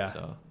 Oh, yeah.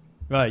 So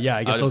Yeah,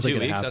 I guess out of those are 2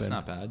 going to weeks, happen. that's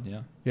not bad.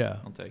 Yeah. Yeah.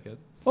 I'll take it.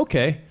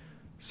 Okay.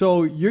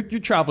 So you're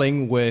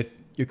traveling with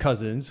your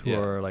cousins who Yeah.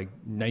 are like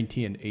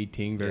 19 and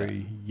 18,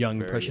 very young,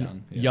 Very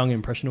young, yeah. young,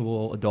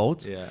 impressionable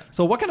adults. Yeah.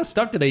 So what kind of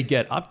stuff did they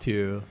get up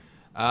to?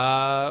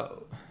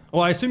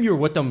 Well, I assume you were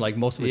with them like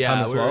most of the time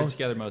Yeah, as we well. were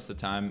together most of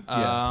the time.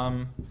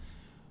 Yeah.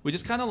 We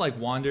just kind of like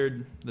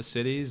wandered the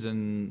cities,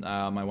 and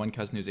my one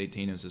cousin who's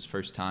 18, it was his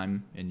first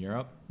time in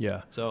Europe.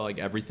 Yeah. So like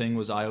everything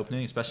was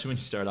eye-opening, especially when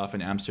you start off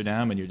in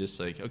Amsterdam and you're just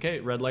like, okay,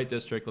 red light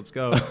district, let's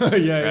go. Yeah,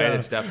 right? yeah.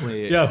 It's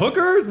definitely Yeah,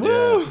 hookers.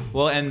 Woo! Yeah.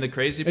 Well, and the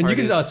crazy And part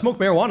you can is, smoke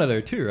marijuana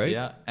there too, right?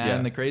 yeah,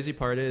 and the crazy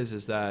part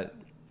is that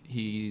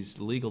he's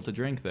legal to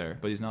drink there,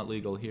 but he's not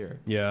legal here.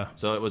 Yeah.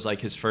 So it was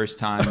like his first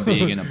time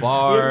being in a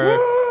bar.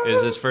 It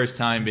was his first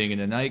time being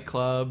in a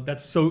nightclub.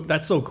 That's so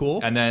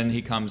cool. And then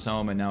he comes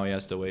home, and now he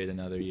has to wait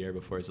another year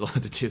before he's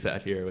allowed to do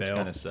that here, which Fail.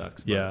 kind of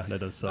sucks. But, Yeah, that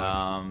does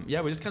suck.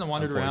 yeah, we just kind of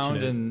wandered around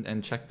Unfortunate.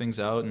 and checked things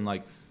out. And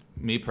like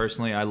me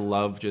personally, I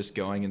love just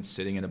going and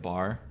sitting in a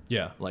bar,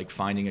 Yeah. like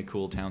finding a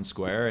cool town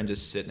square and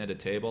just sitting at a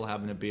table,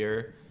 having a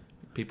beer,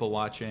 people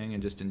watching,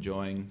 and just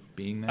enjoying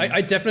being there.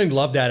 I definitely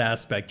love that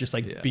aspect. Just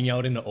like Yeah. being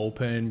out in the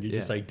open, you're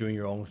just Yeah. like doing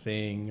your own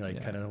thing, like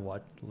Yeah. kind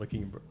of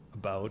looking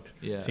about,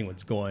 Yeah. seeing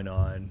what's going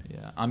on.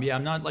 Yeah,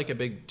 I'm not like a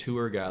big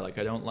tour guy. Like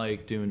I don't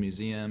like doing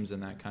museums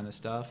and that kind of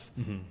stuff.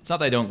 Mhm. It's not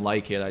that I don't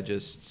like it. I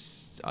just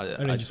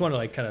And I just want to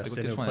like kind of I sit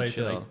in just a wanna place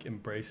and chill. like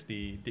embrace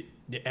the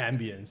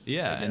ambience.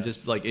 Yeah, I and guess.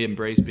 just like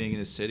embrace being in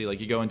a city. Like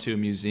you go into a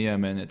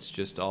museum and it's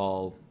just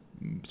all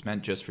it's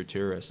meant just for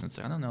tourists. And it's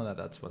like, I don't know that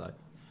that's what I.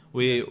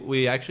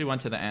 We actually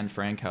went to the Anne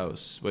Frank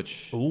house,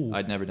 which Ooh.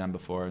 I'd never done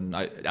before, and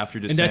after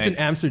just And that's saying,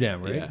 in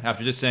Amsterdam, right? yeah,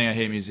 after just saying I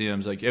hate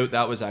museums, like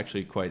that was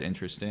actually quite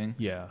interesting.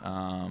 Yeah.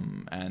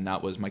 And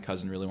that was my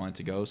cousin really wanted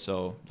to go,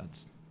 so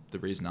that's the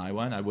reason I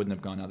went. I wouldn't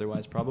have gone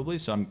otherwise probably.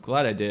 So I'm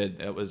glad I did.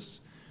 It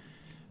was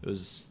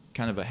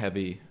kind of a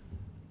heavy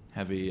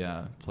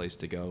place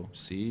to go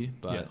see,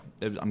 but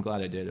I'm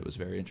glad I did. It was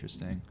very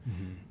interesting.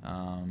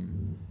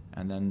 Mhm.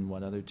 And then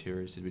what other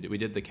tours did we do? We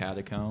did the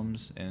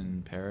catacombs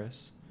in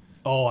Paris.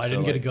 Oh, I So,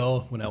 didn't get to like-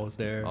 go when I was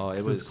there. Oh, it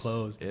 'cause was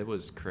closed. It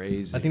was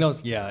crazy. I think that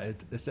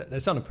was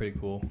that sounded pretty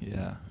cool.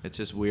 Yeah, it's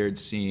just weird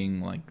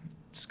seeing like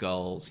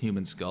skulls,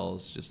 human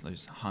skulls. Just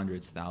there's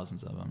hundreds,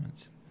 thousands of them.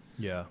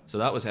 Yeah. So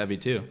that was heavy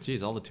too.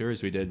 Jeez, all the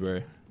tours we did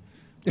were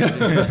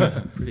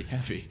pretty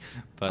heavy.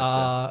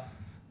 But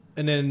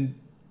And then,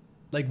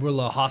 like, were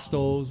the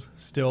hostels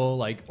still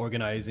like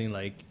organizing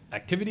like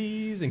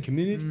activities and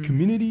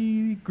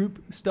community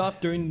group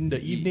stuff during the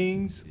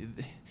evenings?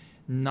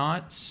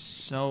 not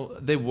so.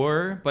 They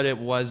were, but it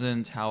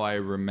wasn't how I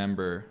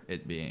remember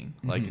it being.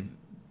 Like,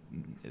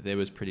 it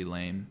was pretty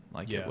lame.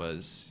 Like Yeah. it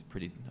was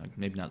pretty, like,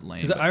 maybe not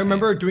lame. Because but I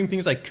remember tame. doing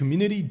things like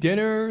community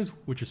dinners,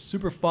 which was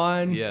super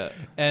fun. Yeah.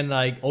 And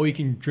like, oh, you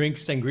can drink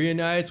sangria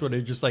nights where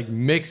they're just like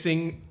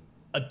mixing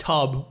a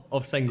tub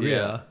of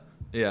sangria.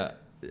 Yeah.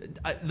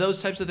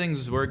 Those types of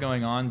things were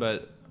going on,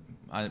 but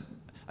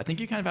I think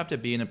you kind of have to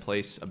be in a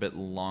place a bit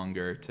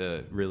longer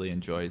to really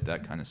enjoy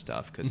that kind of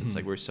stuff, because it's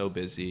like we're so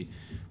busy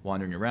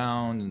wandering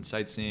around and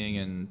sightseeing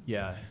and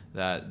Yeah.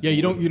 that. Yeah,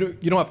 you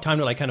don't have time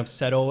to like kind of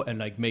settle and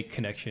like make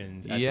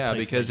connections. At Yeah,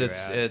 the places because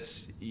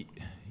that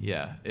you're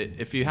at.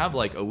 if you have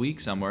like a week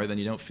somewhere, then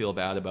you don't feel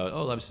bad about,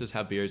 oh, let's just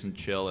have beers and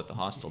chill at the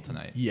hostel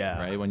tonight. Yeah.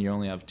 Right. When you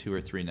only have 2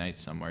 or 3 nights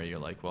somewhere, you're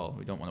like, well,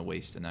 we don't want to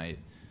waste a night,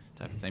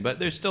 type of thing. But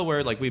there's still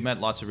where like we met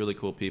lots of really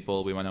cool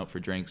people. We went out for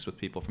drinks with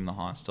people from the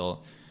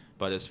hostel.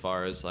 But as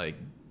far as like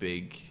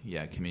big,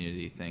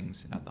 community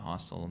things at the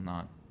hostel,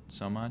 not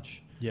so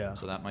much. Yeah.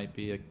 So that might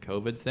be a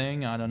COVID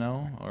thing. I don't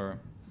know.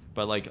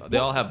 But like they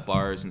all have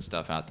bars and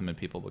stuff at them, and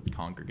people would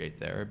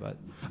congregate there. But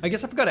I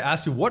guess I forgot to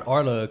ask you, what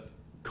are the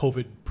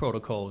COVID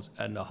protocols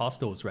at the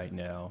hostels right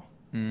now?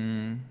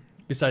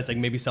 Besides, like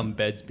maybe some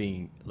beds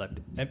being left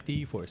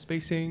empty for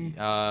spacing.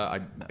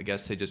 I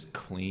guess they just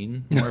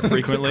clean more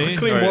frequently.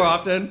 Clean more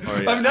often. Or,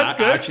 I mean, that's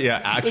good.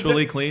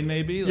 Actually clean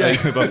maybe. Yeah.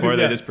 Like before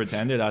they Yeah. just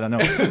pretended. I don't know.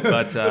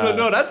 But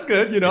no, that's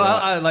good. You know,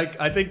 yeah.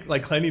 I think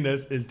like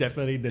cleanliness is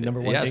definitely the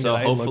number one yeah, thing so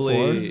that I look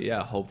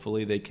for.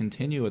 hopefully they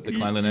continue with the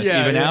cleanliness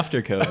Yeah, even yeah.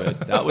 after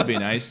COVID. That would be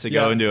nice to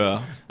go into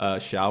a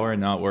shower and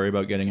not worry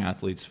about getting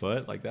athlete's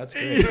foot. Like that's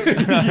great.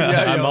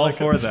 I'm all like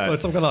for that.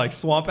 Some kind of like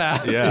swamp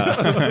ass. Yeah,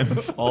 I'm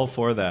all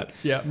for that.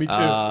 Yeah, me too.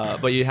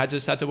 But you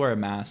just had to wear a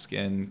mask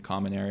in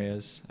common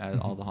areas at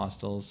all the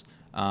hostels.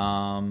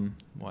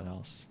 What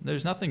else?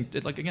 There's nothing.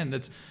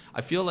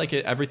 I feel like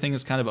everything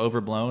is kind of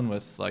overblown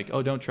with like,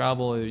 oh, don't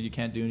travel, or you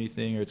can't do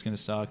anything, or it's going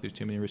to suck. There's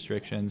too many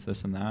restrictions,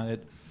 this and that.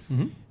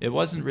 It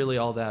wasn't really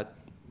all that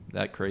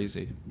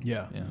crazy.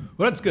 Yeah. Yeah.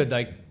 Well, that's good.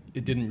 Like,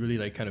 it didn't really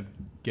like kind of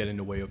get in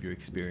the way of your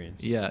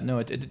experience. Yeah, no,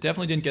 it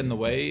definitely didn't get in the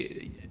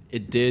way.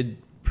 It did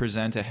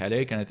present a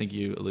headache, and I think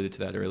you alluded to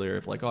that earlier.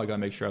 Of like, oh, I got to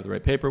make sure I have the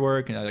right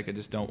paperwork, and I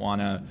just don't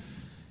want to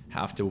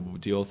have to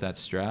deal with that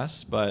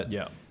stress. But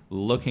Yeah.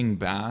 looking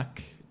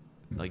back,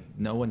 like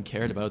no one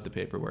cared about the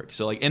paperwork.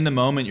 So like in the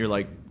moment you're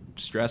like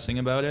stressing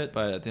about it,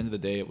 but at the end of the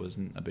day it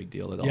wasn't a big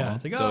deal at all. Yeah,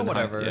 it's like, So oh,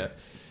 whatever.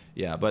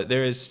 yeah, but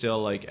there is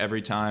still like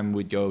every time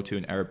we'd go to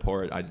an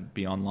airport, I'd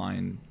be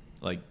online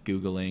like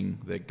Googling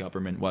the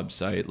government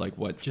website, like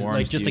what Just forms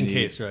like just do you in need?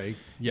 case, right?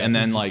 Yeah, And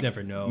 'cause then you just like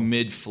never know.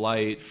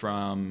 mid-flight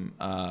from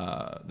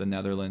the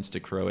Netherlands to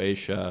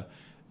Croatia,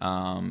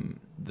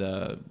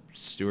 the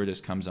stewardess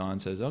comes on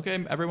and says,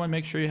 "Okay, everyone,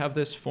 make sure you have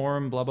this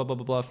form, blah blah blah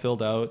blah blah,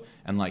 filled out."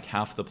 And like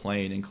half the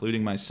plane,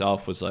 including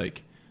myself, was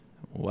like,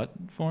 "What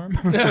form?"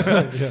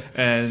 Yeah.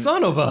 And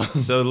Son of a.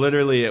 so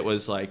literally, it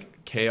was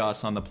like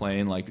chaos on the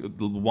plane. Like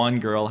one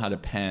girl had a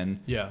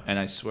pen, Yeah. and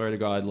I swear to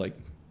God, like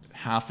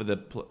half of the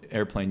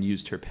airplane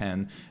used her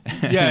pen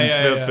and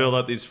yeah. filled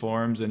out these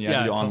forms, and you had Yeah,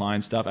 to do to-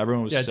 online stuff.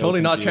 Everyone was Yeah, so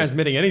totally not confused.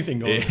 transmitting anything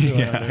going on.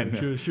 Yeah, I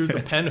there. know. She was the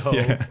pen hoe.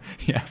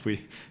 Yeah, if we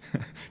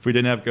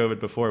didn't have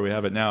COVID before, we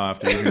have it now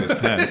after using this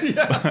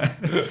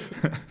pen.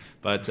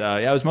 But yeah,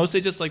 it was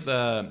mostly just like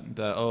the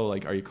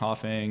like, are you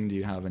coughing? Do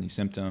you have any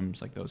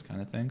symptoms? Like those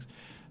kind of things.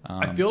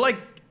 I feel like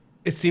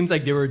it seems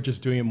like they were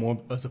just doing it more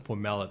as a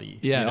formality.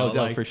 Yeah, you know,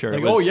 no, like, for sure.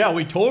 Like, It was- oh yeah,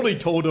 we totally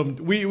told them.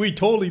 We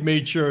totally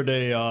made sure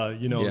they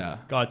Yeah.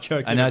 got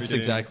checked. And that's everything.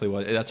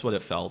 exactly that's what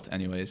it felt,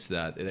 anyways.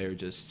 That they were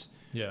just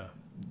Yeah.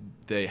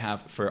 they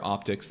have for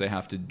optics they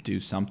have to do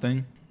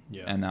something,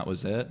 Yeah. and that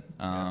was it.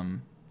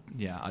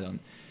 Yeah, I don't.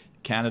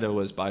 Canada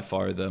was by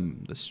far the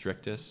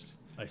strictest.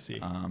 I see.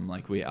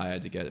 Like I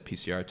had to get a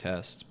PCR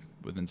test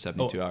within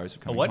 72 hours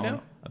of a coming what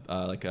home.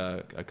 Like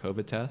a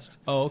COVID test.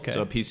 Oh, okay.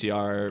 So a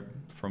PCR,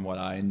 from what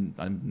I'm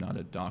not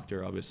a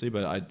doctor, obviously,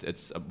 but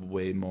it's a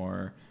way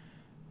more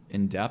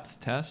in-depth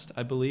test,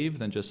 I believe,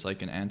 than just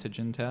like an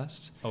antigen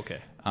test. Okay.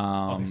 Um,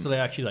 Okay. So they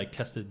actually like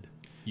tested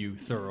you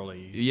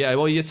thoroughly. Yeah,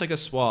 well, it's like a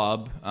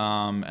swab,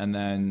 and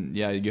then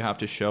you have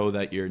to show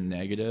that you're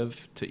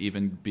negative to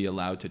even be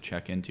allowed to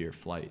check into your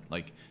flight.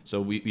 Like,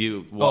 so okay.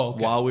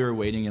 while we were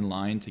waiting in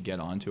line to get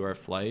onto our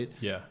flight,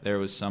 Yeah. there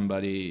was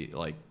somebody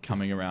like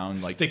coming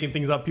around, like Sticking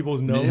things up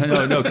people's nose.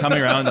 no, coming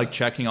around like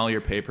checking all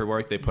your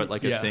paperwork. They put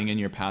like a Yeah. thing in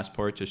your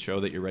passport to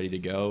show that you're ready to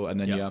go, and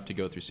then Yeah. you have to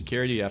go through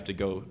security. You have to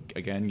go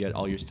again, get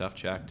all your stuff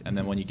checked, and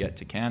then when you get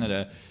to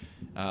Canada,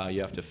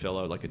 you have to fill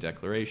out like a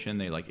declaration.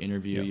 They like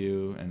interview Yeah.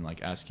 you and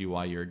like ask you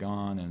why you're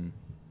gone. And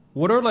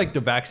What are like the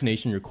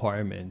vaccination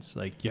requirements?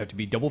 Like you have to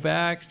be double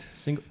vaxxed,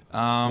 single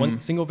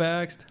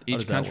vaxxed. How each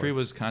does that country work?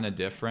 was kind of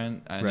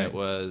different, and Right. it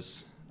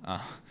was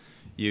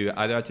you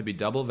either had to be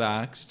double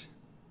vaxxed,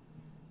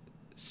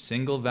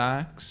 single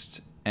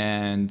vaxxed,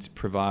 and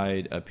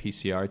provide a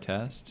PCR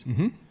test,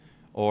 Mm-hmm.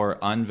 or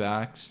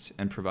unvaxxed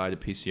and provide a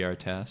PCR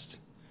test.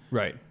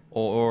 Right.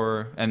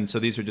 And so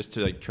these are just to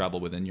like travel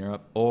within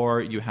Europe,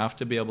 or you have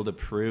to be able to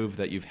prove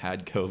that you've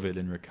had COVID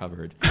and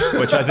recovered,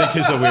 which I think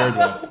is a weird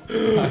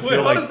one. Wait,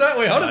 how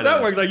does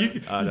that work? Like,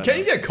 I don't can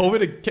you know. get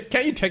COVID?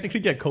 Can't you technically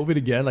get COVID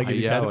again? Like, if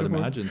you Yeah, I had it would before?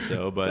 imagine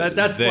so, but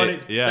That's funny.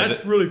 Yeah,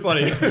 That's really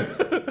funny.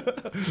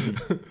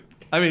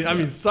 I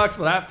mean, sucks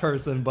for that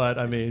person, but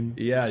I mean,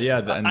 yeah.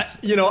 And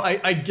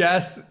I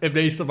guess if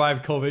they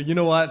survive COVID, you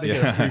know what? They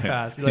get a free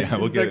pass. You're like,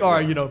 yeah, all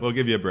right, we'll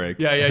give you a break.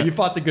 yeah, you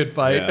fought the good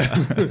fight.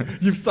 Yeah.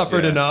 You've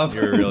suffered Yeah, enough.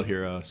 You're a real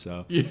hero.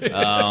 So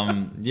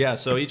Yeah.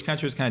 so each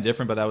country was kind of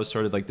different, but that was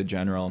sort of like the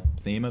general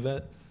theme of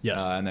it.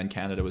 Yes. And then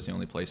Canada was the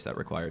only place that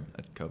required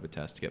a COVID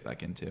test to get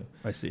back into.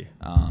 I see.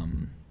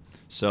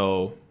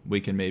 So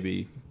we can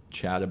maybe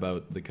chat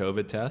about the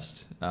COVID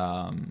test.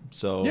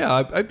 So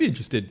Yeah, I'd be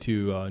interested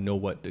to know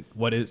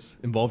what is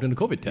involved in the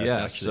COVID test.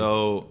 yeah. actually.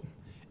 So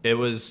it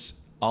was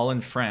all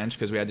in French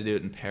because we had to do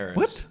it in Paris.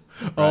 What?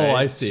 right? Oh,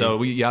 I see.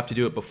 So you have to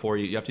do it before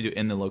you have to do it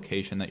in the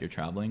location that you're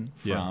traveling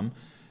Yeah.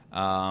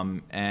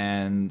 from.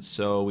 And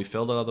so we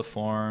filled out all the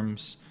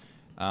forms,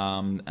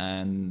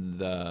 and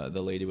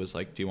the lady was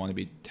like, "Do you want to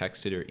be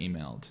texted or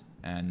emailed?"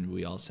 And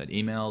we all said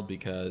emailed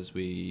because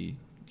we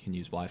can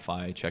use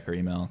Wi-Fi, check our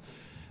email.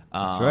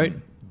 That's right.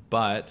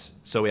 But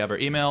so we have our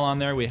email on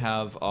there, we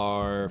have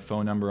our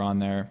phone number on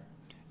there,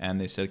 and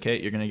they said,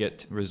 "Okay, you're gonna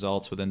get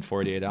results within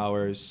 48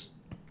 hours.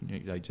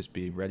 Like, just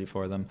be ready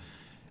for them."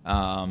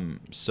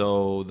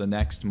 So the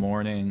next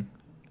morning,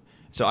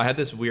 so I had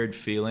this weird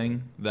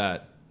feeling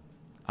that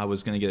I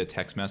was gonna get a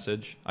text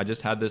message. I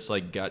just had this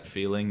like gut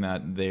feeling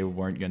that they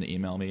weren't gonna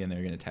email me and they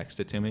were gonna text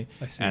it to me.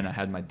 I see. And I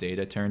had my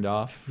data turned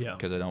off Yeah.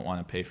 because I don't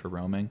want to pay for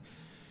roaming.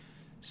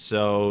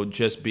 So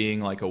just being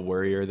like a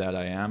worrier that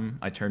I am,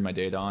 I turned my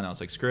data on. I was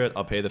like, screw it,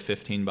 I'll pay the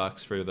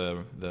 $15 for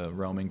the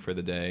roaming for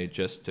the day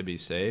just to be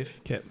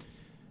safe. Okay.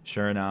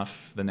 Sure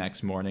enough, the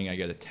next morning I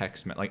get a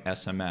text, like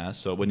SMS,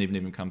 so it wouldn't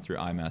even come through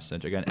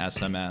iMessage. I got an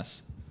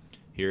SMS.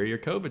 Here are your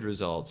COVID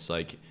results.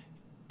 Like,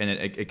 and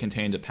it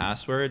contained a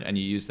password, and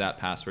you use that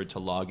password to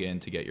log in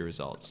to get your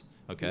results.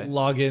 Okay.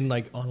 Log in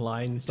like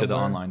online To the somewhere?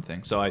 online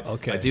thing. So I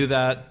Okay. do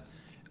that.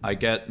 I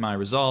get my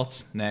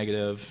results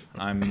negative.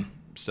 I'm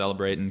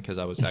celebrating because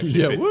I was actually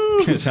Yeah, woo!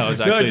 because I was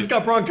No, I actually just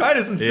got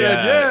bronchitis instead.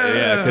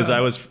 Yeah. because I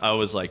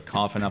was like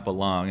coughing up a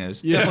lung. It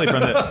was Yeah.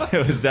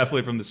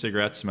 definitely from the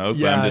cigarette smoke.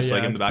 But Yeah, I'm just yeah,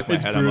 like in the back of my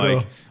it's head,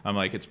 brutal. I'm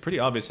like it's pretty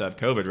obvious I have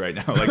COVID right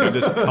now. Like I'm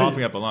just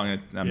coughing up a lung.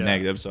 And I'm Yeah.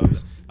 negative, so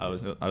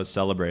I was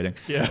celebrating.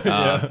 Yeah, Uh,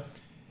 yeah.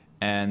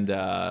 And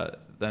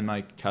then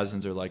my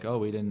cousins are like, "Oh,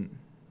 we didn't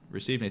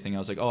receive anything." I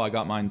was like, "Oh, I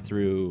got mine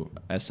through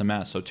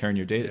SMS. So turn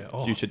your data. Yeah.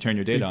 Oh, you should turn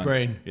your data big on."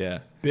 brain. Yeah.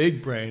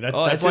 Big brain. That's,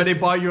 Oh, that's it's why just- they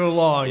brought you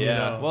along. Yeah.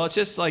 You know? Well, it's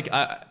just like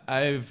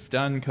I've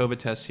done COVID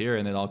tests here,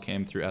 and it all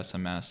came through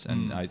SMS,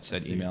 and I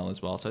said see. email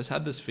as well. So I just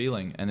had this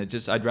feeling, and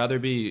I'd rather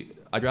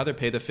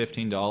pay the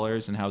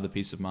 $15 and have the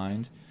peace of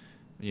mind,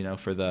 you know,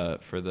 for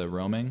the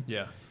roaming.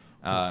 yeah.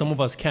 Uh, Some of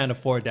us can't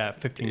afford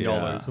that $15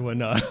 yeah. when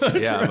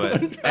Yeah,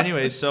 but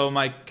anyway, so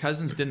my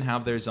cousins didn't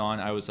have theirs on.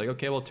 I was like,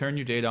 okay, well, turn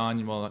your data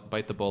on. We'll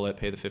bite the bullet,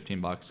 pay the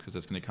 $15 because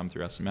it's going to come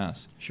through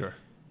SMS. Sure.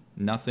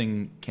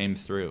 Nothing came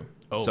through.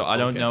 Oh, so I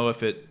don't okay. know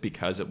if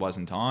because it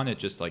wasn't on, it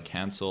just like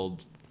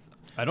canceled.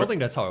 I don't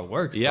think that's how it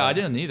works. Yeah, but- I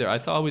didn't either.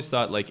 Always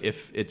thought like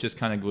if it just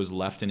kind of was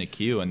left in a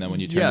queue and then when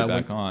you turn it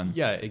back on.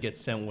 Yeah, it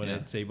gets sent when Yeah.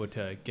 it's able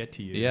to get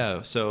to you.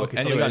 Yeah. So Okay,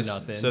 so they got anyways,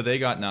 nothing. so they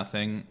got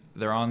nothing.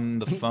 They're on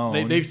the phone.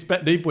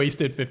 They've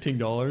wasted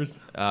 $15.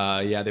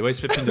 Yeah, they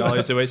wasted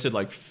 $15. They wasted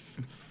like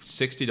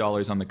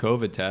 $60 on the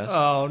COVID test.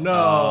 Oh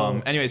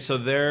no. Anyway, so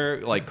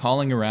they're like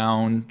calling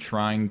around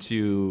trying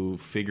to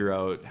figure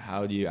out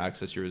how do you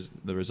access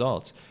the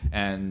results,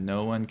 and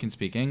no one can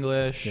speak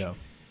English. yeah.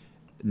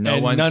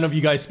 No And none of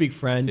you guys speak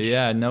French.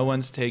 Yeah, no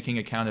one's taking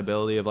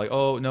accountability of like,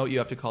 oh no, you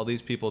have to call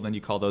these people, then you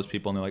call those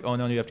people, and they're like, oh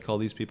no, you have to call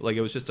these people. Like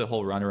it was just a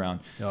whole runaround.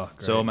 Oh,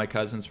 So great. my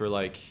cousins were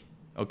like,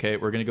 okay,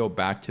 we're gonna go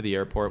back to the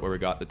airport where we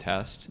got the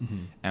test, Mm-hmm.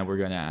 and we're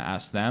gonna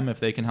ask them if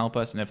they can help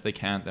us, and if they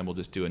can't, then we'll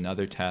just do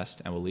another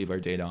test and we'll leave our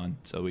data on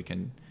so we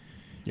can.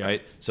 Yeah.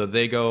 Right. So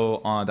they go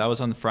on. That was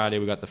on Friday.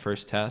 We got the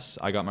first test.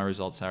 I got my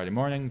results Saturday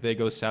morning. They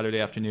go Saturday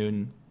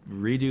afternoon,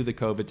 redo the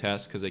COVID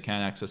test because they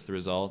can't access the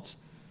results.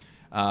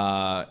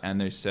 And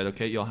they said,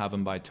 okay, you'll have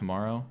them by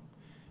tomorrow.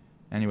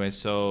 Anyway,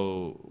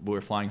 so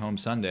we're flying home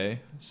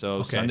Sunday. So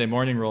Okay. Sunday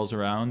morning rolls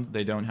around.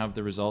 They don't have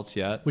the results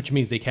yet. Which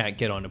means they can't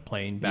get on a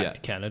plane back Yeah. to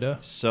Canada.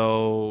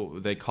 So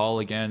they call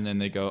again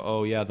and they go,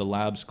 oh, yeah, the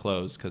lab's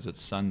closed because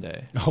it's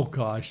Sunday. Oh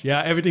gosh.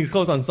 Yeah, everything's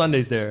closed on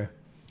Sundays there.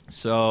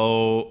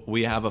 So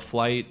we have a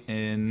flight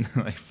in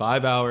like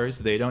 5 hours.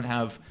 They don't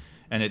have,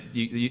 and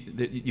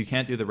you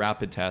can't do the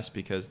rapid test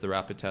because the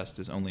rapid test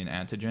is only an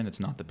antigen. It's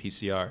not the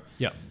PCR.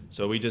 Yeah.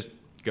 So we just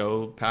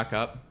go pack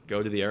up,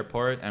 go to the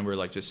airport, and we're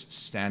like just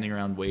standing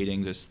around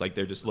waiting, just like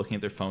they're just looking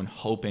at their phone,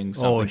 hoping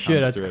something Oh shit,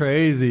 comes that's through.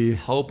 crazy.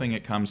 Hoping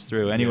it comes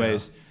through.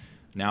 Anyways,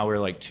 now we're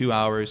like 2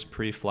 hours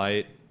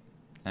pre-flight,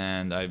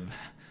 and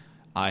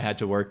I had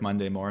to work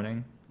Monday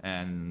morning,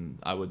 and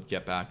I would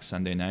get back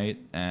Sunday night,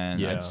 and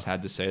I Yeah. just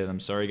had to say to them,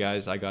 sorry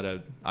guys, I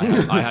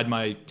had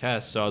my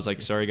test, so I was like,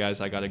 sorry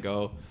guys, I gotta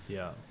go.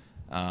 Yeah.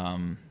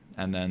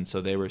 And then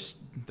so they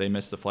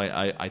missed the flight.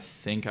 I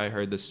think I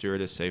heard the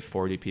stewardess say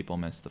 40 people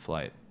missed the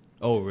flight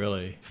Oh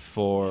really?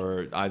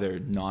 for either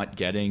not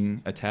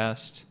getting a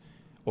test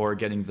or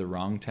getting the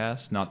wrong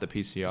test, not the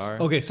PCR.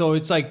 Okay, so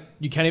it's like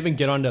you can't even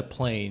get on the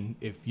plane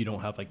if you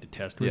don't have like the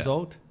test Yeah.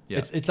 result. Yeah.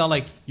 It's not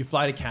like you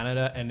fly to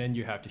Canada and then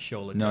you have to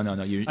show the No, test.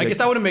 no. I guess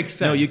that wouldn't make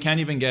sense. No, you can't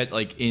even get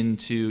like you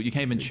can't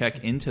even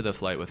check into the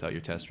flight without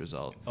your test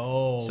result.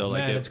 Oh So,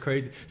 like, man, if- that's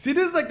crazy. See,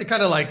 this is like the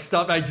kind of like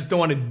stuff I just don't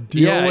want to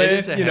deal Yeah, it with.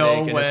 is a you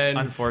know, headache, and it's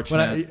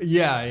unfortunate.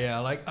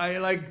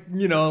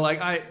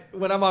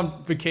 When I'm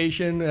on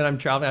vacation and I'm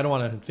traveling, I don't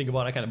want to think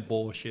about that kind of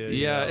bullshit.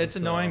 you Yeah, know, it's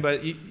so- annoying,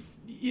 but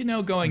you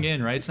know, going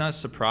in, right? It's not a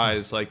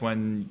surprise. Like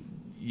when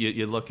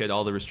you look at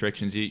all the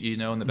restrictions, you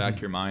know in the back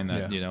of your mind that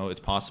Mm-hmm. Yeah. you know it's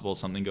possible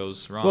something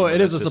goes wrong. Well, but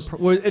it is it's a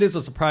just- it is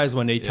a surprise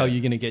when they tell Yeah.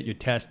 you're gonna get your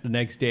test the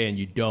next day and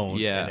you don't.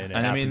 Yeah, then it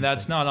and I mean happens.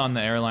 that's not on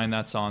the airline,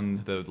 that's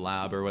on the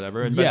lab or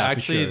whatever. But Yeah, for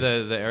actually,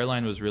 sure. the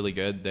airline was really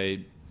good.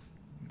 They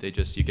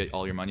just you get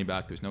all your money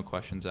back. There's no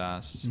questions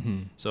asked.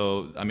 Mhm.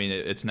 So I mean,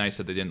 it's nice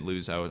that they didn't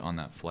lose out on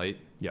that flight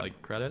Yeah. like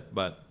credit.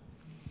 But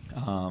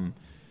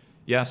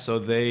yeah, so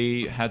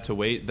they had to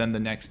wait. Then the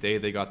next day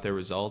they got their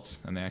results,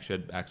 and they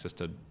actually had access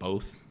to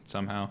both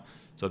somehow.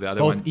 So the other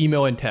both one,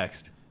 email and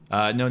text.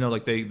 no,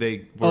 like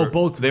they Oh, were,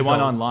 both they went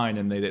results. online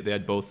and they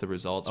had both the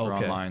results were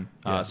Okay. online.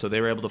 Yeah. So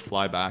they were able to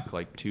fly back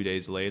like 2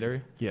 days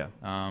later. Yeah.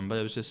 But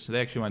it was just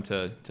they actually went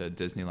to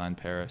Disneyland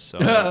Paris, so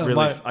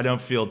Might- I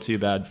don't feel too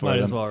bad for Might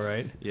them. as well,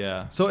 right?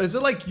 Yeah. So is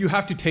it like you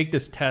have to take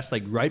this test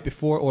like right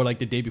before or like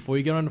the day before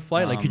you get on the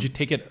flight? Like could you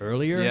take it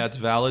earlier? Yeah, it's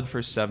valid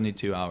for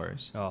 72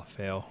 hours. Oh,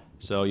 fail.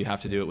 So you have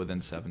to do it within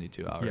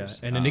 72 hours.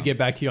 Yeah, and then they get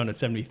back to you on the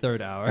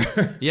 73rd hour.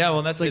 Yeah,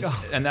 well, that's Like, it's,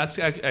 oh. and that's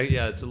yeah,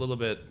 it's a little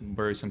bit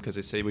worrisome because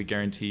they say we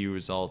guarantee you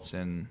results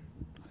in,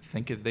 I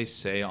think they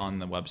say on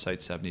the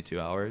website 72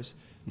 hours,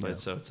 but Yeah.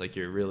 so it's like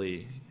you're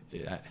really,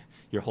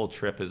 your whole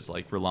trip is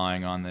like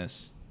relying on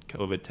this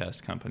COVID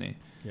test company.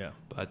 Yeah.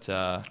 But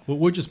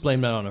We'll just blame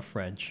that on the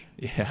French.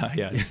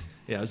 yeah,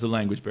 it's the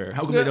language barrier.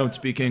 How come they don't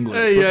speak English?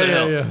 Hey, What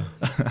yeah, the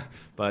yeah, hell?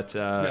 But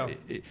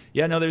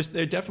yeah, no,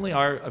 there definitely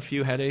are a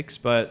few headaches,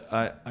 but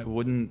I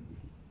wouldn't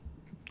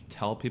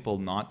tell people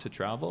not to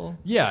travel.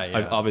 Yeah,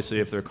 yeah. Obviously,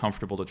 if they're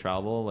comfortable to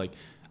travel, like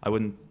I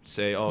wouldn't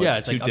say, oh, Yeah, it's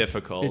it's too like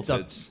difficult. it's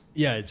up,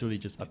 yeah, it's really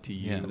just up to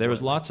you. Yeah, there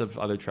was lots of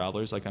other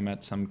travelers. Like I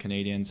met some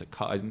Canadians.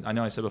 I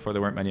know I said before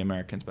there weren't many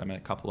Americans, but I met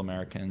a couple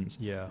Americans.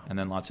 Yeah. And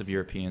then lots of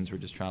Europeans were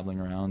just traveling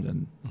around,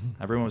 and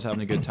everyone was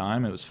having a good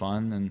time. It was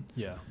fun, and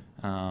Yeah.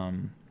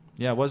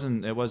 yeah, it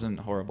wasn't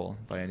horrible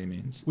by any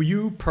means. Were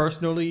you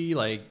personally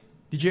like?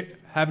 Did you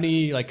have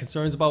any like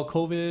concerns about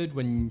COVID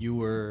when you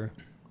were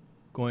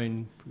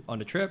going on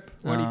a trip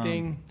or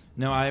anything?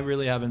 No, I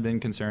really haven't been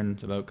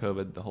concerned about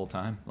COVID the whole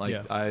time. Like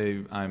Yeah.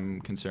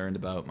 I'm concerned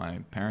about my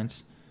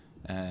parents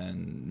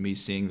and me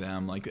seeing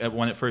them. Like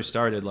when it first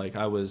started, like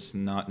I was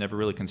never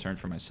really concerned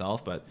for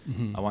myself, but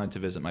I wanted to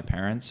visit my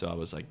parents, so I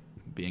was like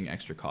being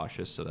extra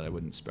cautious so that I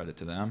wouldn't spread it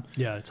to them.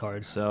 Yeah, it's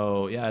hard.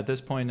 So yeah, at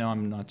this point, no,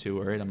 I'm not too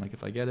worried. I'm like,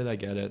 if I get it, I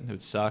get it. It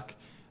would suck.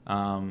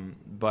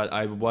 But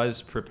I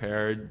was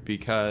prepared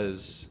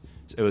because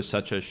it was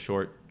such a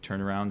short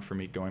turnaround for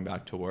me going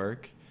back to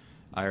work.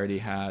 I already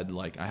had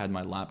I had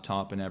my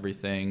laptop and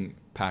everything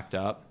packed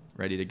up,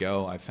 ready to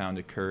go. I found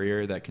a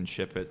courier that can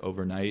ship it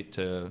overnight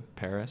to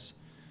Paris.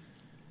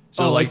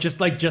 So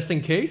just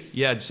in case?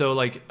 Yeah. So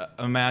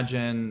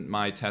imagine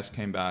my test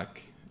came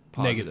back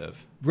positive.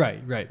 Negative.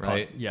 Right.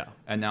 Right? Yeah.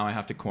 And now I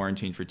have to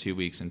quarantine for 2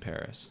 weeks in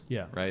Paris.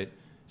 Yeah. Right.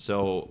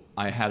 So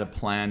I had a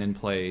plan in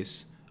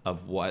place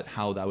of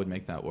how that would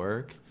make that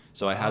work.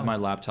 So I had my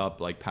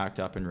laptop packed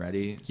up and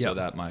ready so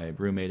that my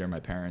roommate or my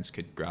parents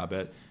could grab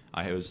it.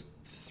 It was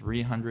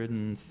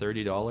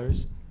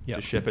 $330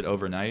 to ship it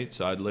overnight.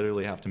 So I'd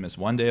literally have to miss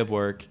 1 day of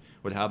work,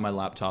 would have my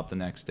laptop the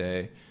next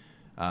day.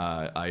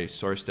 I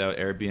sourced out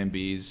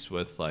Airbnbs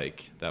with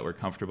that were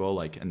comfortable,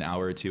 an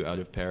hour or two out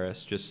of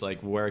Paris, just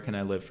where can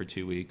I live for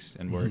 2 weeks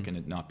and work and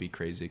it not be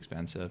crazy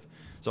expensive.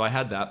 So I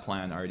had that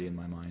plan already in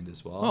my mind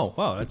as well. Oh,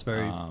 wow. That's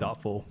very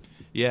thoughtful.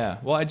 Yeah.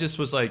 Well, I just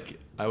was I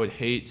would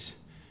hate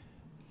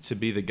to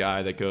be the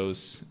guy that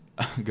goes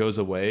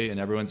away and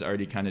everyone's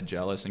already kind of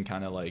jealous and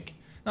kind of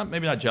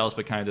maybe not jealous,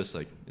 but kind of just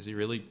is he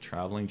really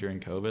traveling during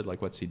COVID?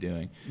 What's he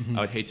doing?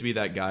 I would hate to be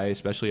that guy,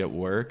 especially at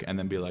work, and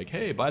then be like,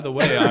 hey, by the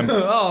way,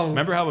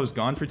 remember how I was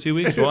gone for 2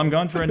 weeks? Well, I'm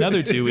gone for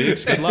another 2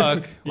 weeks. Good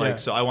luck.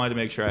 So I wanted to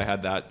make sure I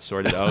had that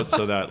sorted out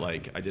so that I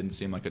didn't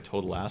seem like a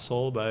total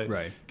asshole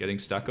by getting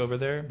stuck over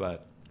there.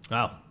 But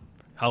wow,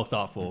 how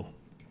thoughtful.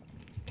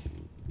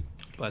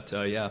 But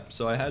yeah,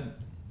 so I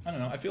don't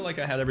know. I feel like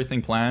I had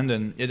everything planned,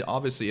 and it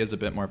obviously is a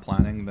bit more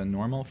planning than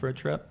normal for a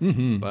trip.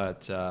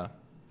 But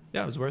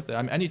yeah, it was worth it.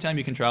 I mean, anytime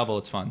you can travel,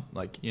 it's fun.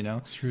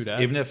 True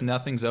that. Even if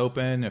nothing's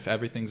open, if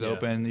everything's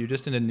open, you're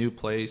just in a new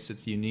place.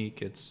 It's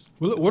unique.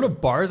 Were the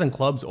bars and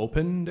clubs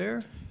open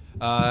there?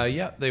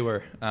 Yeah, they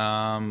were.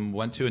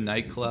 Went to a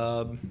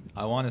nightclub.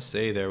 I want to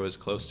say there was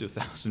close to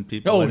 1,000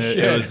 people. Oh, in it.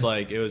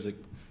 shit. It was a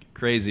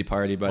crazy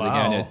party, but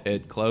again,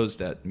 it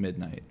closed at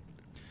midnight.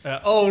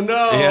 Oh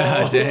no!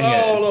 Yeah,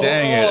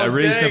 dang it! A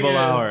reasonable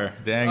hour.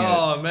 Dang it!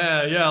 Oh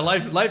man, yeah,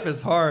 life is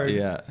hard.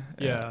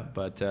 Yeah.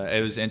 But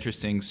it was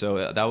interesting.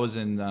 So that was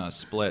in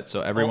Split.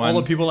 So everyone,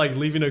 all the people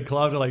leaving the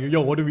club, they're like, "Yo,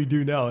 what do we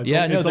do now?" It's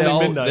it's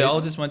only midnight. They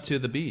all just went to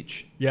the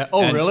beach. Yeah.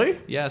 Oh, And, really?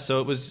 Yeah.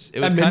 So it was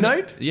At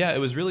midnight? Yeah, it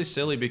was really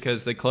silly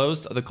because they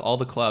closed all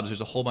the clubs.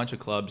 There's a whole bunch of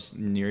clubs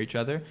near each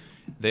other.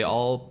 They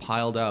all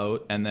piled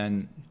out, and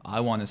then I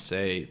want to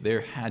say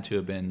there had to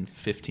have been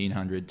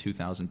 1,500,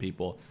 2,000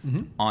 people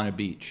on a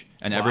beach,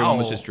 and everyone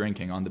was just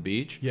drinking on the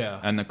beach.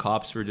 Yeah. And the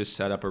cops were just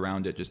set up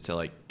around it just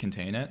to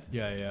contain it.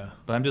 Yeah.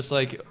 But I'm just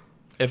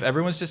if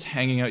everyone's just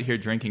hanging out here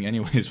drinking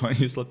anyways, why don't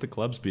you just let the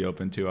clubs be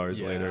open 2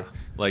 hours later?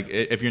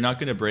 If you're not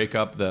going to break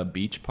up the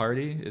beach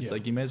party, it's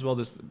you may as well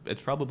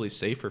it's probably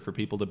safer for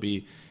people to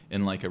be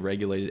in a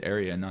regulated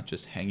area and not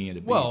just hanging at a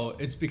beach. Well,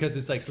 it's because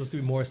it's supposed to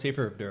be more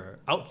safer if they're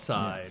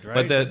outside,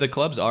 right? But the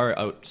clubs are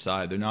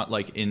outside. They're not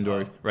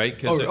indoor, right?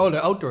 They're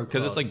outdoor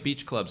clubs. Because it's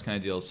beach clubs kind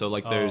of deal. So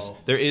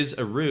there is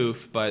a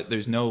roof, but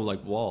there's no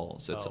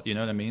walls. It's you know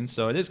what I mean?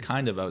 So it is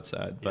kind of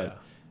outside,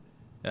 but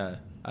yeah.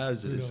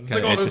 It's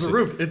there's a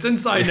roof. It's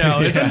inside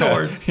now. It's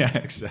indoors. Yeah,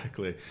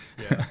 exactly.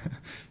 Yeah.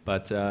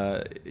 But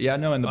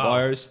in the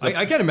bars.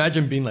 I can't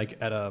imagine being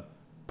at a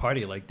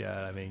party like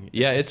that. I mean,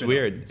 it's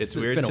weird. It's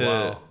weird been a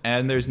while.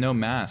 And there's no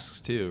masks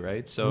too,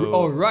 right?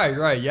 So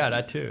right, yeah,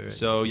 that too.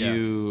 So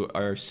you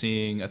are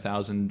seeing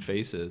 1,000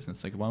 faces, and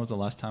it's when was the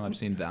last time I've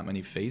seen that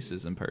many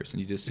faces in person?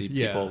 You just see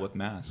people with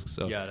masks.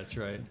 So yeah, that's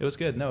right. It was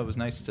good. No, it was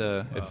nice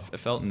to. It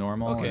felt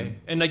normal. Okay,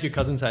 and your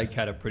cousins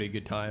had a pretty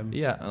good time.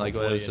 Yeah,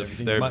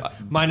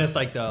 minus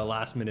the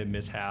last minute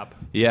mishap.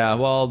 Yeah,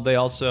 well, they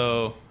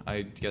also.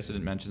 I guess I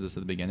didn't mention this at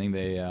the beginning.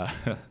 They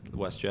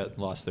WestJet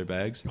lost their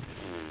bags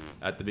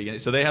at the beginning,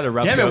 so they had a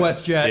rough. Damn it,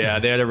 WestJet! Yeah,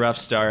 they had a rough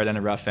start and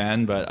a rough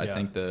end, but I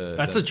think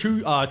that's a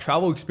true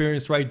travel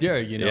experience right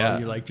there.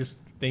 You're just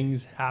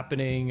things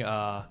happening.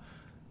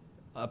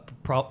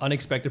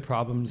 unexpected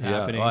problems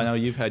happening. Well, I know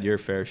you've had your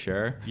fair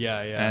share.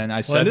 Yeah, yeah. And I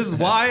Well, said this is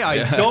why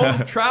I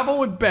don't travel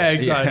with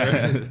bags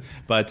either.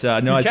 But no,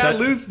 You I can't said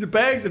lose the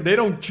bags if they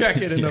don't check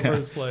it in the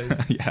first place.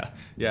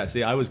 yeah.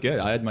 See, I was good.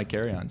 I had my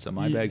carry-on, so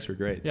my bags were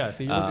great. Yeah,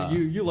 so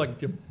you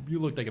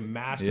looked like a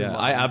master. Yeah,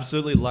 I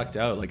absolutely lucked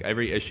out. Like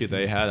every issue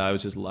they had, I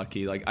was just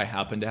lucky. Like I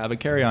happened to have a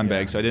carry-on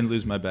bag, so I didn't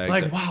lose my bags.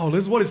 Like, wow,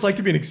 this is what it's like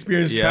to be an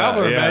experienced Yeah,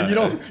 traveler, yeah.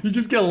 man. You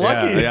just get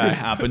lucky. Yeah, I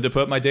happened to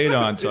put my date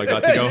on, so I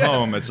got to go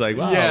home. It's like,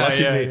 wow,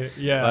 lucky me.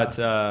 Yeah. But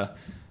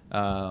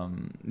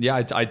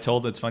I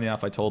told. It's funny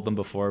enough. I told them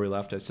before we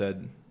left. I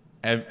said,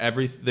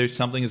 there's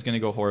something is going to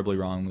go horribly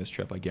wrong this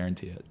trip. I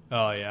guarantee it.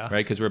 Oh yeah.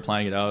 Right, because we're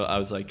planning it out. I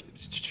was like,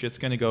 shit's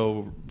going to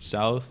go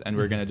south, and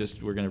we're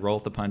gonna roll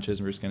with the punches,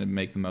 and we're just going to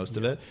make the most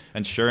of it.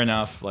 And sure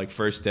enough, like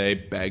first day,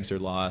 bags are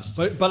lost.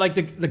 But like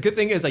the good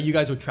thing is like you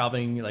guys were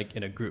traveling like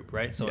in a group,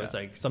 right? So Yeah. it's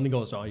like something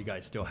goes wrong, you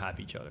guys still have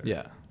each other.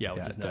 Yeah,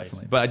 which is nice.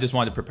 definitely. But I just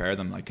wanted to prepare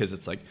them, like, because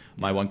it's like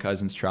my one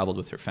cousin's traveled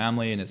with her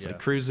family, and it's like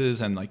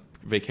cruises and like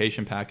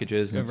vacation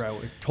packages. And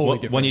Right, totally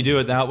different. When you do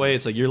it that way,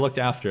 it's like you're looked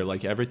after.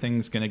 Like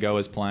everything's gonna go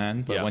as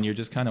planned. But Yeah. when you're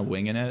just kind of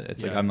winging it,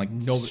 it's like Yeah. I'm like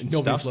Nobody's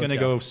stuff's gonna looked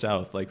go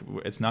south. Like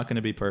it's not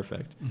gonna be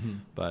perfect.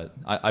 But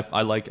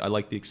I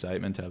like the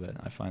excitement of it.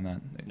 I find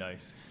that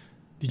Nice.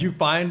 Did you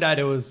find that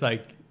it was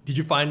like? Did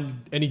you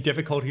find any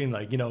difficulty in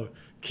like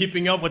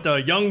keeping up with the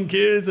young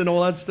kids and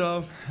all that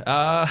stuff?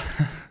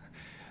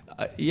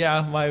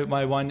 Yeah,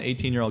 my one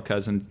 18-year-old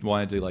cousin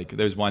wanted to like.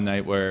 There's one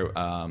night where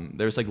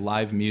there was like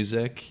live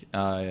music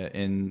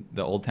in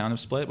the old town of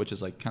Split, which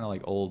is like kind of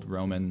like old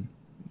Roman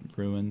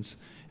ruins,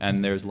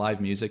 and there's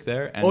live music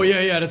there. And Oh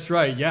yeah, that's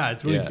right. Yeah,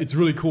 it's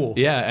really cool.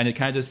 Yeah, and it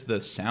kind of just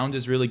the sound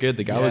is really good.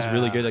 The guy was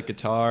really Yeah. good at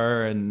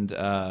guitar, and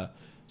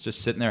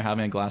just sitting there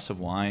having a glass of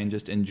wine,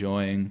 just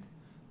enjoying.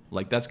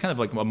 Like that's kind of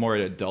like a more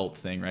adult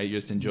thing, right? You're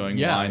just enjoying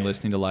wine,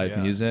 listening to live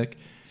music.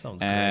 Sounds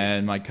great.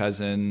 And my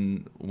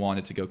cousin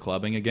wanted to go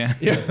clubbing again.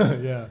 Yeah.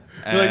 You're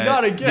like,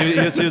 not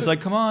again. He was like,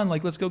 come on,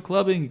 like let's go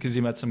clubbing, because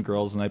he met some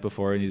girls the night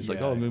before, and he's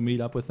like, oh, we'll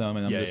meet up with them,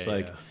 and I'm just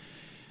like,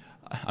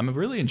 I'm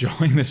really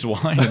enjoying this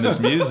wine and this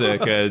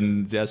music,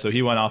 and so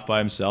he went off by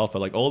himself. But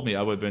like old me,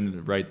 I would have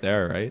been right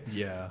there, right?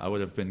 Yeah. I would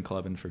have been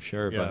clubbing for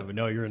sure. Yeah, but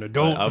no, you're an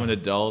adult. I'm an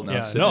adult, and I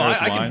was sitting No, there with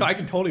wine. I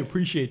can totally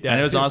appreciate that.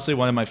 And it was too. honestly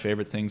one of my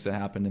favorite things that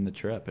happened in the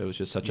trip. It was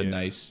just such a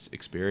nice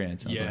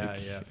experience. And I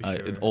was like,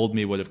 for sure. Old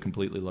me would have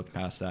completely looked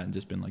past that and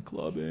just been like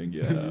clubbing,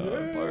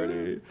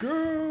 party,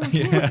 girls,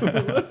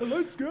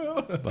 let's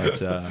go.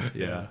 But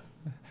yeah.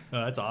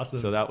 Oh, that's awesome.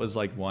 So that was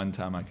like one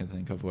time I can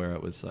think of where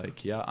it was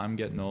like, yeah, I'm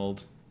getting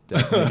old.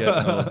 Definitely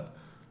getting old.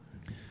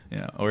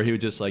 Yeah. Or he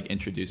would just like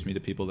introduce me to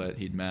people that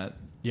he'd met.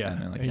 Yeah.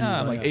 And then like, And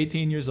I'm you- like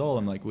 18 years old.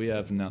 I'm like, we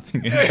have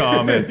nothing in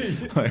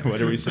common. Like,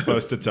 what are we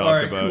supposed to talk All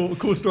right, about?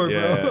 cool story,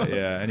 bro.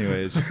 Yeah.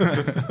 Anyways.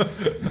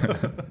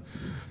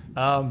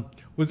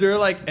 Was there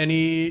like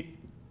any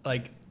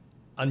like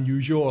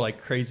unusual or like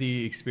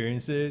crazy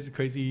experiences,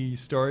 crazy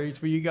stories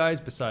for you guys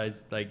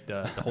besides like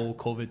the whole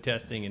COVID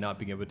testing and not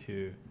being able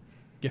to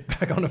get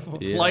back on a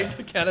flight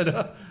to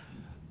Canada?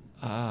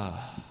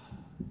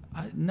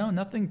 No,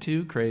 nothing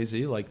too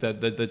crazy. Like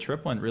the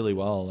trip went really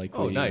well. Like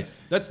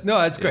Nice. That's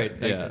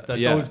great. Like,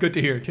 that's always good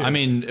to hear too. I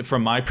mean,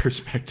 from my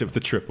perspective, the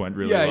trip went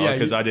really well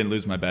because I didn't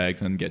lose my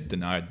bags and get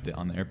denied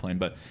on the airplane.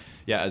 But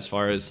yeah, as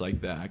far as like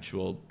the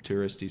actual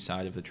touristy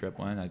side of the trip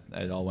went,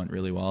 it all went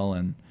really well,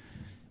 and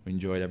we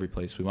enjoyed every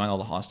place we went. All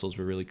the hostels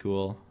were really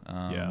cool.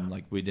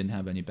 Like we didn't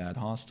have any bad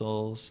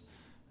hostels.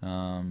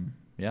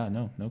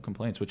 No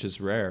complaints, which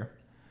is rare.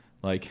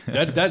 Like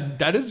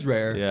that is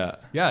rare.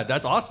 Yeah,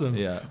 that's awesome.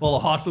 Yeah. Well, the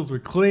hostels were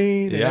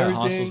clean. And everything.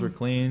 Hostels were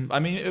clean. I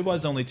mean, it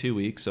was only 2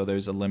 weeks, so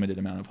there's a limited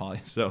amount of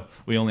holidays. So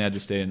we only had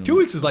to stay in 2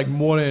 weeks is like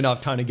more than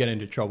enough time to get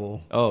into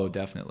trouble. Oh,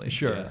 definitely.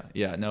 Sure.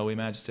 Yeah. No, we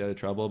managed to stay out of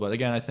trouble, but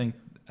again, I think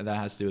that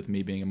has to do with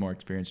me being a more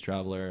experienced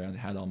traveler and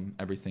had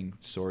everything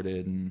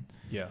sorted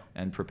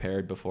and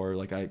prepared before.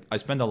 Like I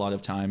spend a lot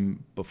of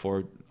time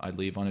before I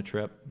leave on a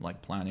trip,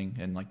 like planning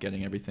and like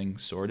getting everything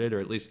sorted, or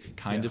at least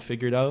kind of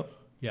figured out.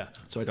 Yeah.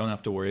 So I don't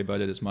have to worry about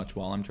it as much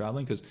while I'm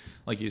traveling, because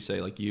like you say,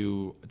 like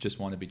you just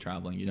want to be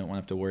traveling. You don't want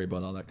to have to worry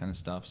about all that kind of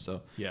stuff.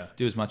 So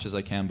do as much as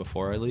I can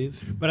before I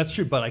leave. But that's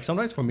true. But like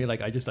sometimes for me,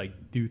 like I just like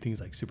do things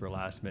like super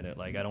last minute.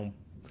 Like I don't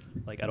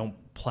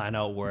plan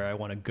out where I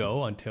want to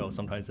go until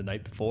sometimes the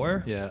night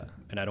before. Yeah.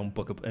 And I don't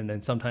book and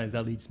then sometimes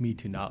that leads me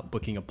to not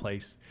booking a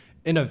place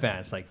in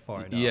advance, like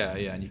far enough. Yeah,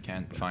 and you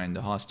can't find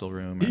a hostel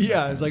room.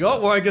 It's like,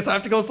 oh, well, I guess I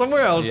have to go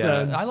somewhere else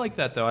then. I like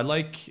that though.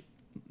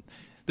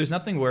 There's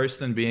nothing worse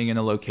than being in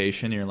a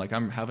location and you're like,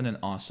 I'm having an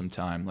awesome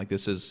time. Like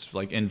this is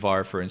like in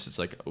VAR, for instance,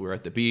 like we're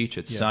at the beach,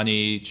 it's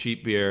sunny,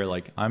 cheap beer,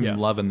 like I'm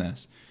loving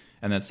this.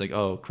 And then it's like,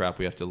 oh crap,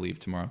 we have to leave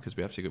tomorrow because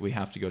we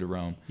have to go to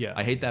Rome. Yeah.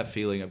 I hate that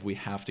feeling of we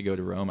have to go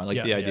to Rome. I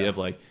like the idea of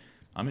like,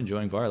 I'm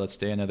enjoying VAR, let's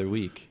stay another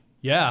week.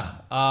 Yeah.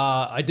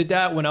 I did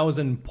that when I was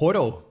in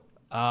Porto.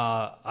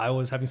 I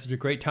was having such a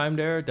great time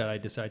there that I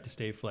decided to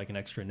stay for like an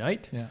extra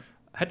night. Yeah.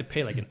 I had to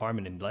pay like an arm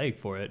and a leg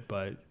for it,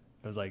 but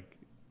I was like,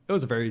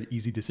 was a very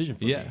easy decision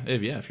for Yeah,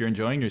 me. if you're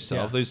enjoying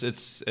yourself, Yeah.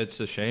 it's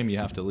a shame you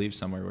have to leave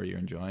somewhere where you're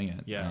enjoying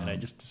it. Yeah, and I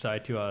just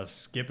decided to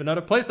skip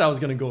another place that I was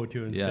going to go to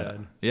yeah,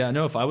 instead. yeah.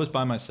 No, if I was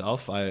by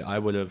myself, I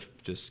would have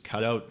just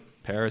cut out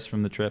Paris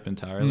from the trip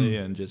entirely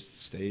and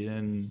just stayed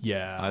in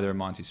Yeah. either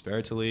Monte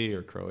Spertoli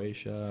or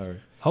Croatia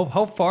or.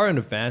 How far in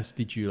advance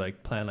did you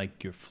like plan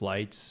like your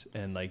flights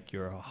and like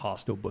your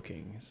hostel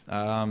bookings?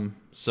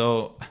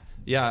 So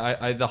yeah,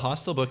 I the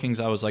hostel bookings,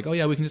 I was like, oh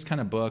yeah, we can just kind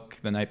of book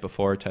the night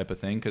before type of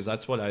thing, because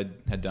that's what I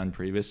had done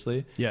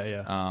previously. Yeah,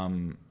 yeah.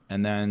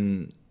 And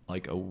then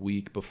like a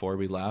week before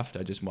we left,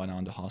 I just went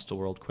on to Hostel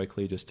World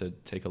quickly just to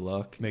take a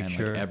look. Make and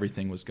sure. like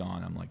everything was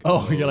gone. I'm like,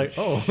 Oh, you're like,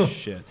 oh.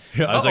 shit.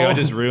 Yeah, I was like, I uh-oh.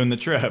 just ruined the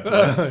trip.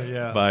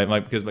 Yeah.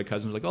 Because my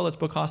cousin was like, oh, let's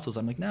book hostels.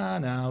 I'm like,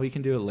 nah, we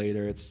can do it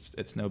later.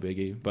 It's no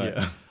biggie. But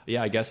Yeah.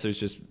 yeah, I guess there's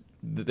just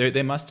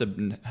they must have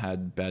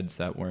had beds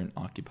that weren't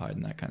occupied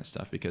and that kind of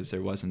stuff, because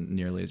there wasn't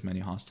nearly as many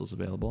hostels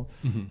available,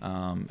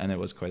 and it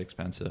was quite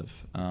expensive.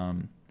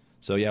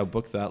 So yeah,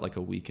 booked that like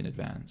a week in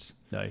advance.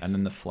 Nice. And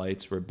then the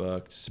flights were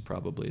booked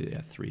probably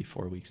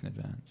 3-4 weeks in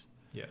advance.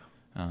 Yeah.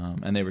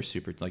 And they were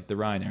super, like the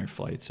Ryanair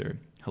flights are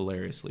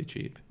hilariously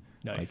cheap.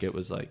 Nice. Like it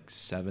was like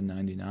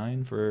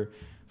 $7.99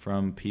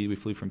 we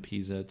flew from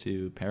Pisa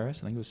to Paris.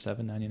 I think it was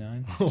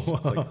 $7.99.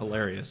 It's like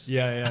hilarious.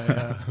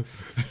 Yeah.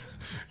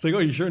 It's like, oh,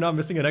 you sure not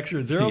missing an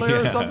extra zero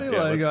there or Yeah, something?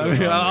 yeah, Like, what's I going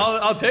mean,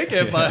 on I'll take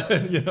it, but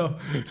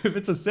if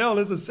it's a sale,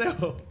 it's a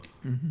sale.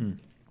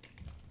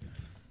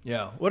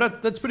 Yeah, well,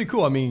 that's pretty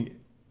cool. I mean,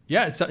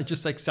 yeah, it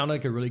just like sounded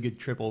like a really good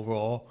trip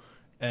overall,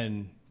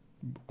 and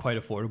quite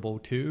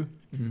affordable too.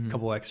 A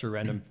couple extra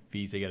random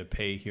fees they got to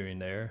pay here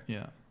and there,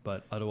 Yeah.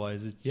 but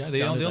otherwise, it Yeah,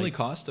 the only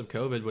cost of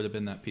COVID would have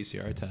been that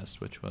PCR test,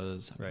 which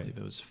was, I Right. believe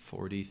it was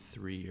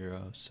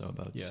 €43, so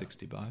about Yeah.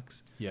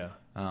 $60. yeah,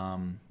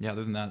 Yeah,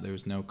 other than that, there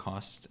was no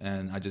cost,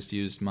 and I just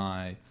used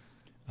my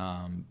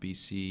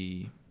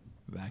BC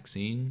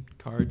vaccine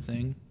card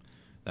thing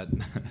that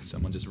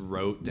someone just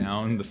wrote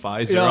down the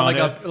Pfizer on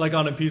it. like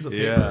on a piece of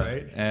paper, Yeah,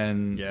 right?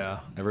 and Yeah.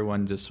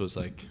 everyone just was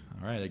like,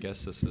 "All right, I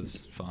guess this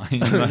is fine."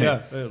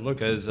 Yeah, it looks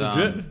because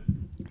legit.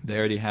 they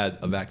already had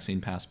a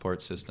vaccine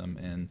passport system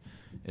in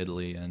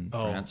Italy and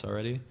Oh. France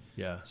already.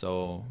 Yeah.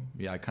 So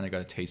yeah, I kind of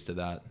got a taste of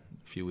that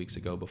a few weeks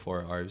ago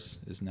before ours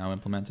is now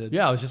implemented.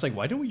 Yeah, I was just like,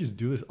 why don't we just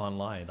do this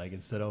online? Like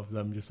instead of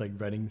them just like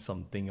writing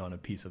something on a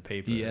piece of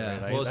paper. Yeah,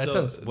 right? Like, well, that so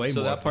sounds way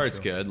more that part's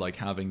official. good. Like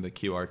having the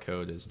QR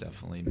code is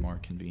definitely more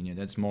convenient.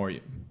 It's more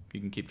you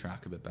can keep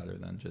track of it better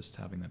than just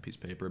having that piece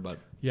of paper. But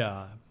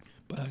Yeah.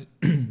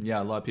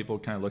 yeah, a lot of people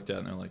kind of looked at it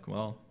and they're like,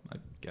 well, I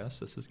guess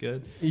this is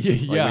good. Yeah, we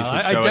should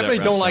I show it at definitely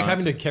don't like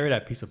having to restaurants. carry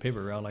that piece of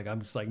paper around. Like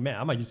I'm just like, man,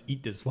 I might just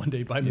eat this one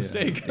day by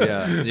mistake.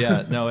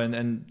 Yeah. No,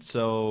 and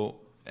so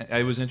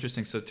it was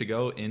interesting. So to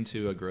go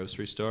into a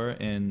grocery store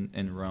in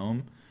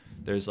Rome,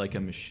 there's like a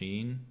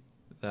machine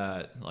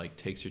that like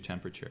takes your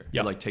temperature.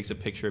 Yep. It like takes a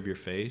picture of your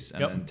face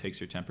and Yep. then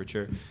takes your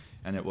temperature,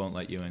 and it won't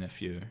let you in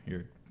if your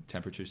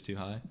temperature's too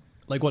high.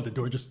 Like what? The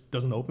door just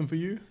doesn't open for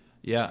you?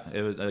 Yeah,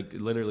 it was like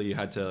literally you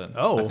had to.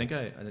 Oh. I think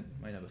I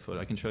might have a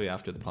photo. I can show you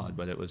after the pod,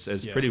 but it's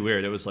Yeah. pretty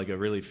weird. It was like a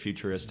really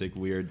futuristic,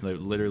 weird. Like,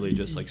 literally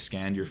just like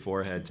scanned your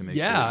forehead to make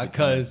sure. Yeah, you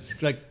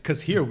kinda-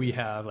 because here we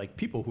have like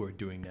people who are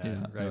doing that. yeah,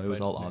 right? no, it was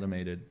But- all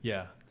automated.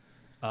 Yeah.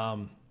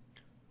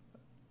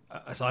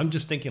 So I'm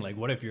just thinking like,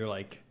 what if you're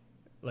like,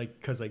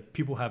 because like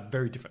people have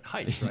very different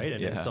heights, right?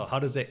 And then, Yeah. so how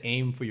does it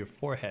aim for your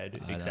forehead I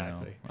don't know.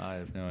 exactly? I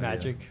have no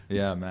Magic?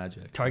 idea. Yeah,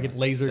 magic. Target Yes.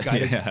 laser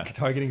guided Yeah.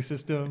 targeting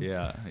system.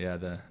 Yeah.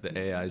 The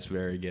AI is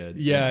very good.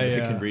 Yeah, it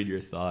yeah. can read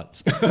your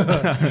thoughts.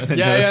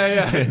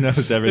 Yeah. It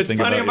knows everything.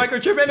 It's putting a about you.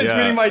 microchip in. It's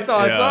reading my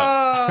thoughts. Yeah.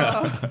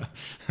 Ah!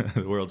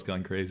 The world's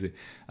gone crazy.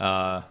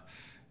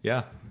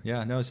 Yeah.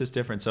 No, it's just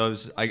different. So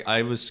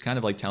I was kind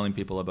of like telling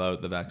people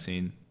about the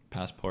vaccine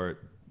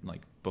passport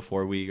like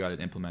before we got it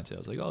implemented. I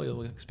was like, oh,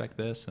 you'll expect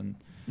this, and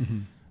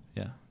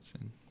yeah.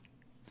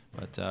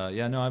 But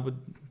yeah, no, I would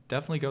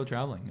definitely go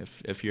traveling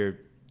if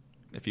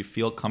you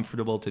feel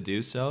comfortable to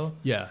do so.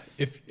 Yeah,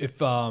 if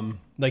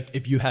like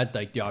if you had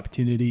like the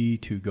opportunity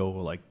to go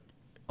like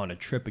on a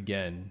trip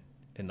again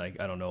in like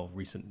I don't know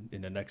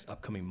in the next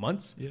upcoming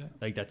months, Yeah.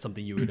 like that's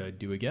something you would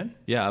do again.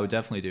 Yeah, I would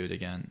definitely do it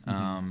again.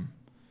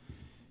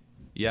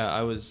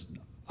 Yeah,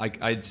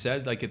 I'd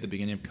said like at the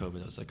beginning of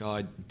COVID, I was like,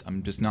 oh,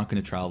 I'm just not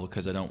going to travel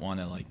because I don't want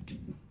to like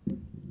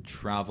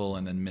travel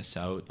and then miss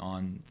out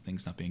on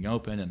things not being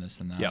open and this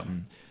and that. Yeah.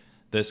 And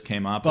this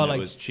came up But, and like-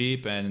 it was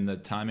cheap and the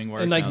timing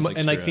worked. And like I was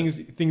and like screw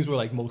it. things were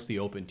like mostly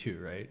open too,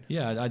 right?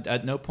 Yeah,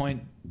 at no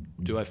point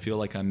do I feel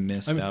like I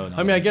missed I mean, out.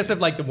 I guess if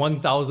like the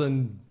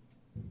 1,000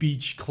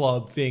 beach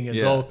club thing is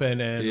Yeah.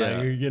 open and Yeah.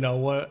 like you know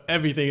what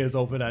everything is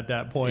open at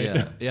that point.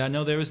 Yeah.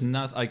 No, there was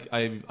nothing.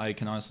 I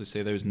can honestly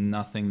say there's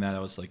nothing that I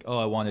was like, oh,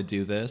 I want to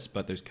do this,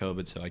 but there's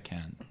COVID, so I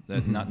can't.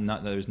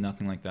 There's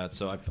nothing like that.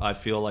 So I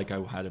feel like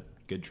I had a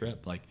good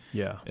trip. Like,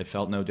 Yeah. it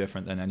felt no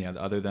different than any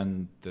other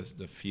than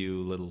the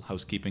few little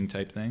housekeeping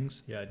type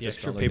things. Yeah, the Just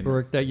extra felt like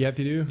paperwork that you have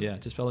to do. Yeah,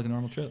 it just felt like a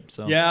normal trip.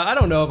 So Yeah, I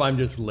don't know if I'm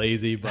just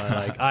lazy, but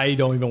like I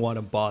don't even want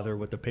to bother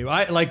with the paper.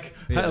 Yeah. Like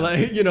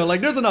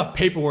there's enough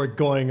paperwork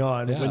going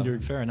on Yeah, when you're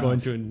fair going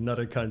enough. to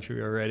another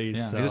country already.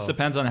 yeah, so. it just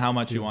depends on how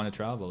much you want to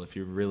travel. If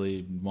you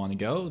really want to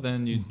go,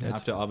 then you That's-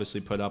 have to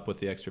obviously put up with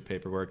the extra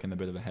paperwork and a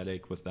bit of a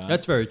headache with that.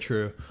 That's very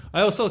true.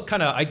 I also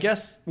I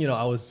guess,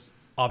 I was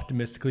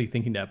optimistically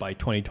thinking that by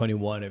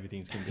 2021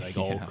 everything's gonna be like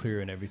all Yeah. clear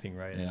and everything,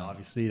 right? And Yeah.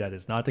 obviously that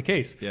is not the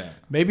case. Yeah.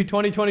 Maybe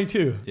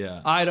 2022.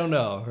 Yeah. I don't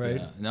know, right?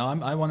 Yeah. No,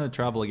 I want to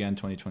travel again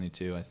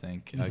 2022, I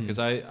think. Because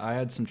I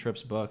had some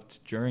trips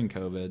booked during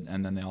COVID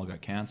and then they all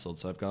got canceled.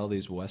 So I've got all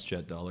these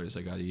WestJet dollars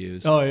I got to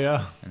use. Oh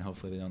yeah. And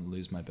hopefully they don't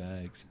lose my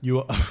bags.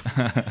 You,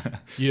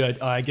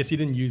 I guess you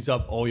didn't use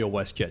up all your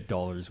WestJet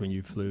dollars when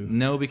you flew.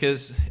 No,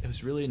 because it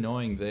was really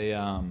annoying. They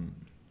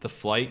the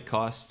flight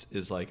cost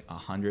is like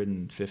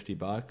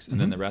 $150,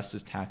 and then the rest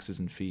is taxes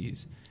and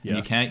fees. And you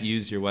Yes. can't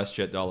use your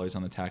WestJet dollars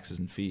on the taxes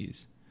and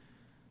fees.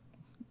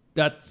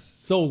 That's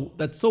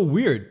so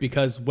weird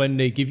because when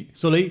they give you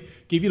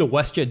the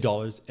WestJet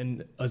dollars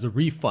and as a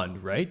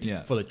refund, right?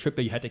 Yeah. For the trip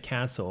that you had to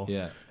cancel.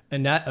 Yeah.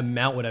 And that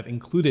amount would have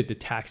included the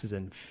taxes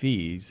and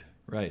fees.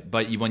 Right,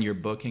 but when you're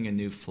booking a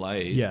new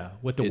flight, Yeah,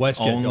 with the it's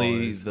WestJet only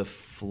dollars. the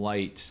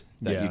flight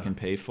that you Yeah. can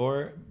pay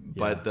for,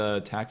 but Yeah.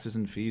 the taxes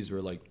and fees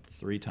were like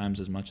 3 times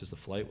as much as the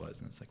flight was,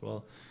 and it's like,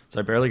 well, so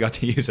I barely got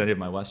to use any of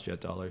my WestJet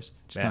dollars.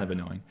 It's kind of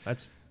Man. annoying,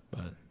 That's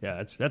but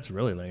that's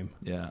really lame.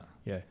 yeah.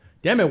 Yeah.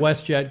 Damn it,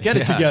 WestJet, get it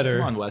Yeah, together.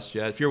 Come on,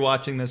 WestJet. If you're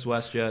watching this,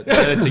 WestJet,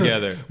 get it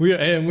together. We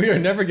are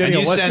never getting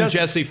And you a WestJet. send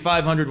Jesse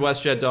 500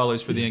 WestJet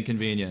dollars for the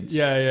inconvenience.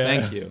 Yeah, yeah.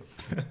 Thank you.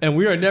 And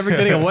we are never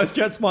getting a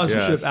WestJet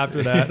sponsorship Yes.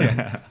 after that.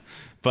 Yeah.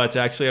 But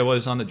actually, I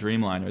was on the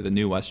Dreamliner, the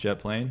new WestJet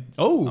plane.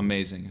 Oh.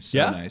 Amazing. So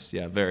Yeah? nice.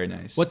 Yeah, very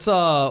nice. What's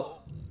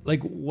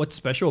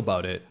special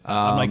about it?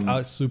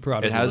 I'm super out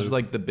of It the has loop.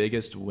 like the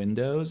biggest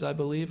windows, I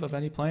believe, of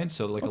any plane.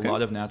 So like Okay. a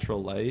lot of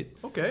natural light.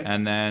 Okay.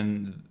 And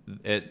then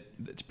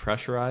it's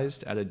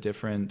pressurized at a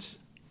different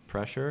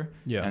pressure.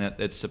 Yeah. And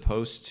it's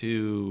supposed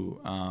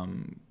to not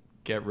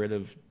get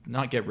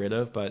rid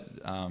of,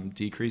 but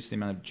decrease the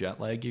amount of jet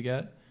lag you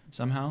get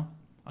somehow.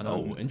 I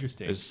don't. Oh,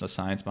 interesting. There's a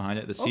science behind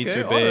it. The seats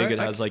Okay, are all big. right. It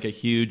has like a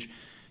huge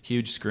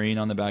screen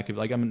on the back of,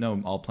 like, I know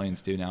all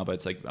planes do now, but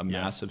it's like a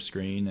massive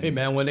screen. Hey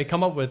man, when they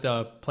come up with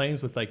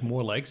planes with like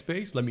more leg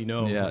space, let me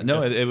know. Yeah,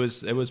 no,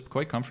 That's- it was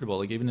quite comfortable.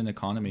 Like even in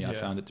economy, I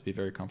Yeah. found it to be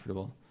very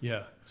comfortable.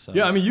 yeah. So,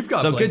 Yeah, I mean you've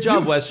got so like, good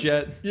job, you-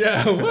 WestJet.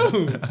 Yeah,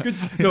 woo.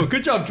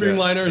 Good job,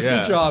 Dreamliners. Yeah.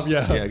 Good job.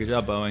 Yeah. Yeah, good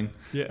job, Boeing.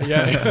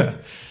 Yeah.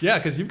 Yeah,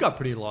 because you've got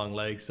pretty long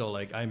legs, so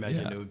like I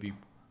imagine Yeah. it would be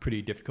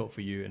pretty difficult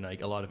for you in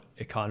like a lot of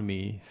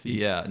economy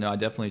seats. Yeah, no, I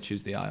definitely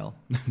choose the aisle.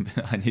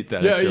 I need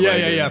that. Yeah, extra yeah, leg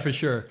yeah, room. yeah, for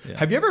sure. Yeah.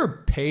 Have you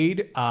ever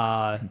paid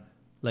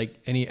like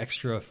any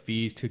extra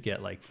fees to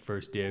get like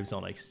first dibs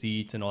on like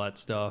seats and all that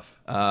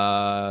stuff?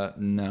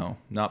 No,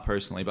 not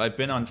personally, but I've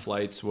been on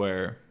flights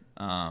where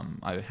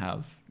I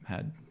have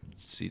had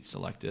seats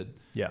selected.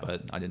 Yeah.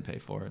 But I didn't pay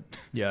for it,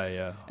 Yeah,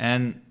 yeah.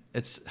 and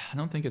I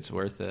don't think it's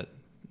worth it.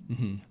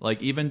 Mm-hmm.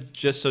 Like even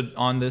just so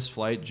on this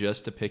flight,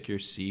 just to pick your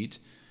seat,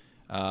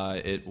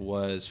 it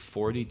was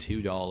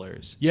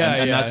 $42. Yeah,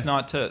 and yeah. that's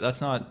not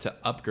to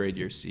upgrade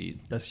your seat.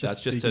 That's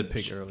just so you to can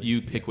pick early.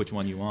 you pick which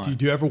one you want.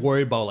 Do you ever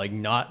worry about like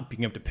not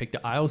being able to pick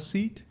the aisle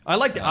seat? I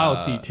like the aisle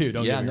seat too.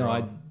 Don't yeah, get me no,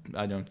 wrong.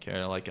 I don't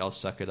care. Like I'll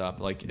suck it up.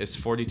 Like it's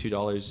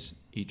 $42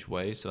 each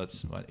way, so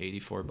that's what,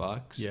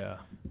 $84. Yeah.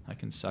 I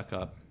can suck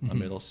up Mm-hmm. a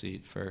middle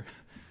seat for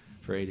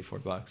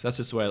 $84. That's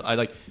just the way I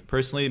like.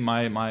 Personally,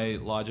 my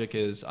logic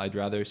is I'd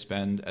rather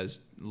spend as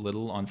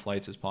little on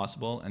flights as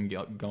possible and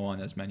go on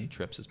as many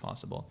trips as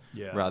possible.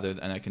 Yeah.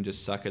 And I can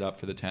just suck it up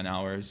for the 10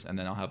 hours, and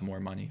then I'll have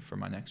more money for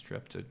my next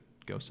trip to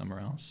go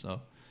somewhere else.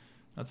 So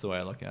that's the way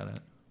I look at it.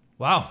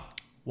 Wow.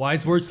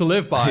 Wise words to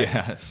live by.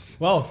 Yes.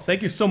 Well,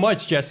 thank you so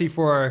much, Jesse,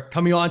 for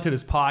coming on to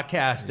this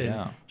podcast and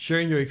Yeah.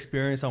 sharing your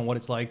experience on what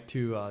it's like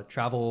to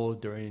travel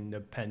during the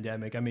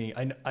pandemic. I mean,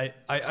 I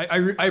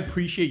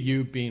appreciate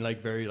you being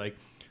like very like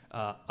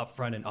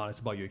upfront and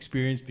honest about your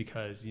experience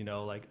because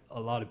like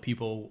a lot of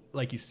people,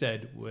 like you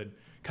said, would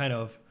kind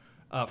of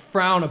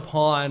frown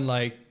upon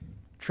like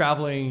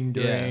traveling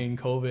during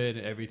COVID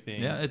and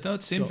everything. Yeah, it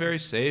seemed So- very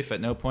safe. At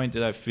no point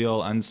did I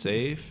feel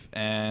unsafe,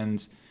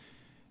 and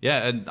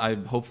yeah, and I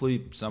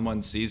hopefully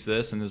someone sees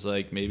this and is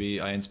like,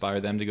 maybe I inspire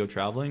them to go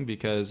traveling,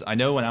 because I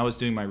know when I was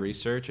doing my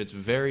research, it's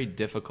very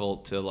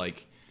difficult to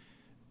like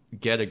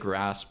get a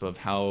grasp of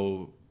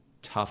how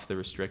tough the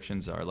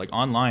restrictions are. Like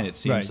online, it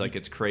seems Right. like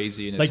it's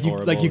crazy and Like it's you,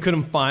 horrible. like you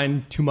couldn't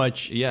find too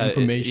much Yeah,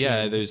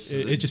 information. there's-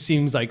 it just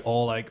seems like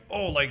all like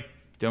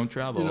Don't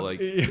travel.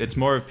 Like yeah. it's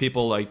more of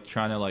people like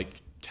trying to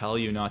like tell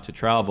you not to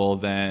travel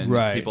than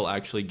Right. people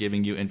actually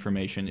giving you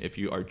information if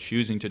you are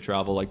choosing to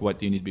travel. Like, what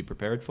do you need to be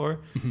prepared for?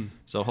 Mm-hmm.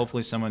 So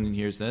hopefully someone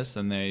hears this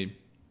and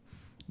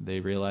they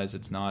realize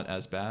it's not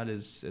as bad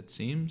as it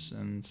seems,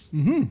 and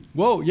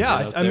Well, yeah,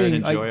 get out I there mean,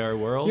 and enjoy our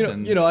world.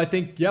 I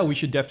think we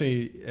should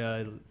definitely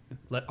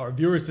let our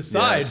viewers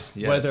decide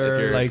whether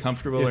if you're like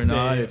comfortable or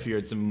not, if you're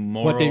it's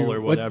immoral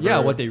or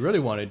whatever. What they really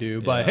want to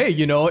do. But hey,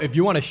 you know, if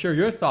you want to share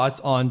your thoughts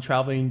on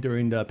traveling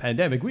during the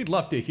pandemic, we'd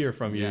love to hear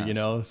from you. You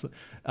know, so,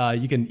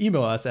 you can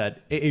email us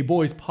at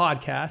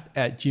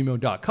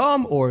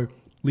aaboyspodcast@gmail.com or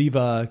leave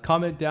a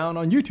comment down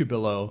on YouTube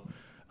below.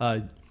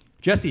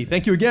 Jesse,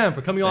 thank you again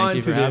for coming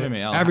on to the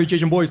Average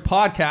Asian Boys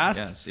podcast.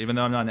 Yes, even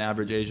though I'm not an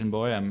average Asian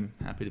boy, I'm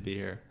happy to be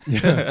here.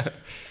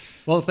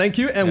 Well, thank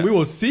you, and we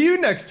will see you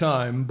next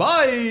time.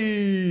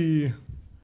 Bye.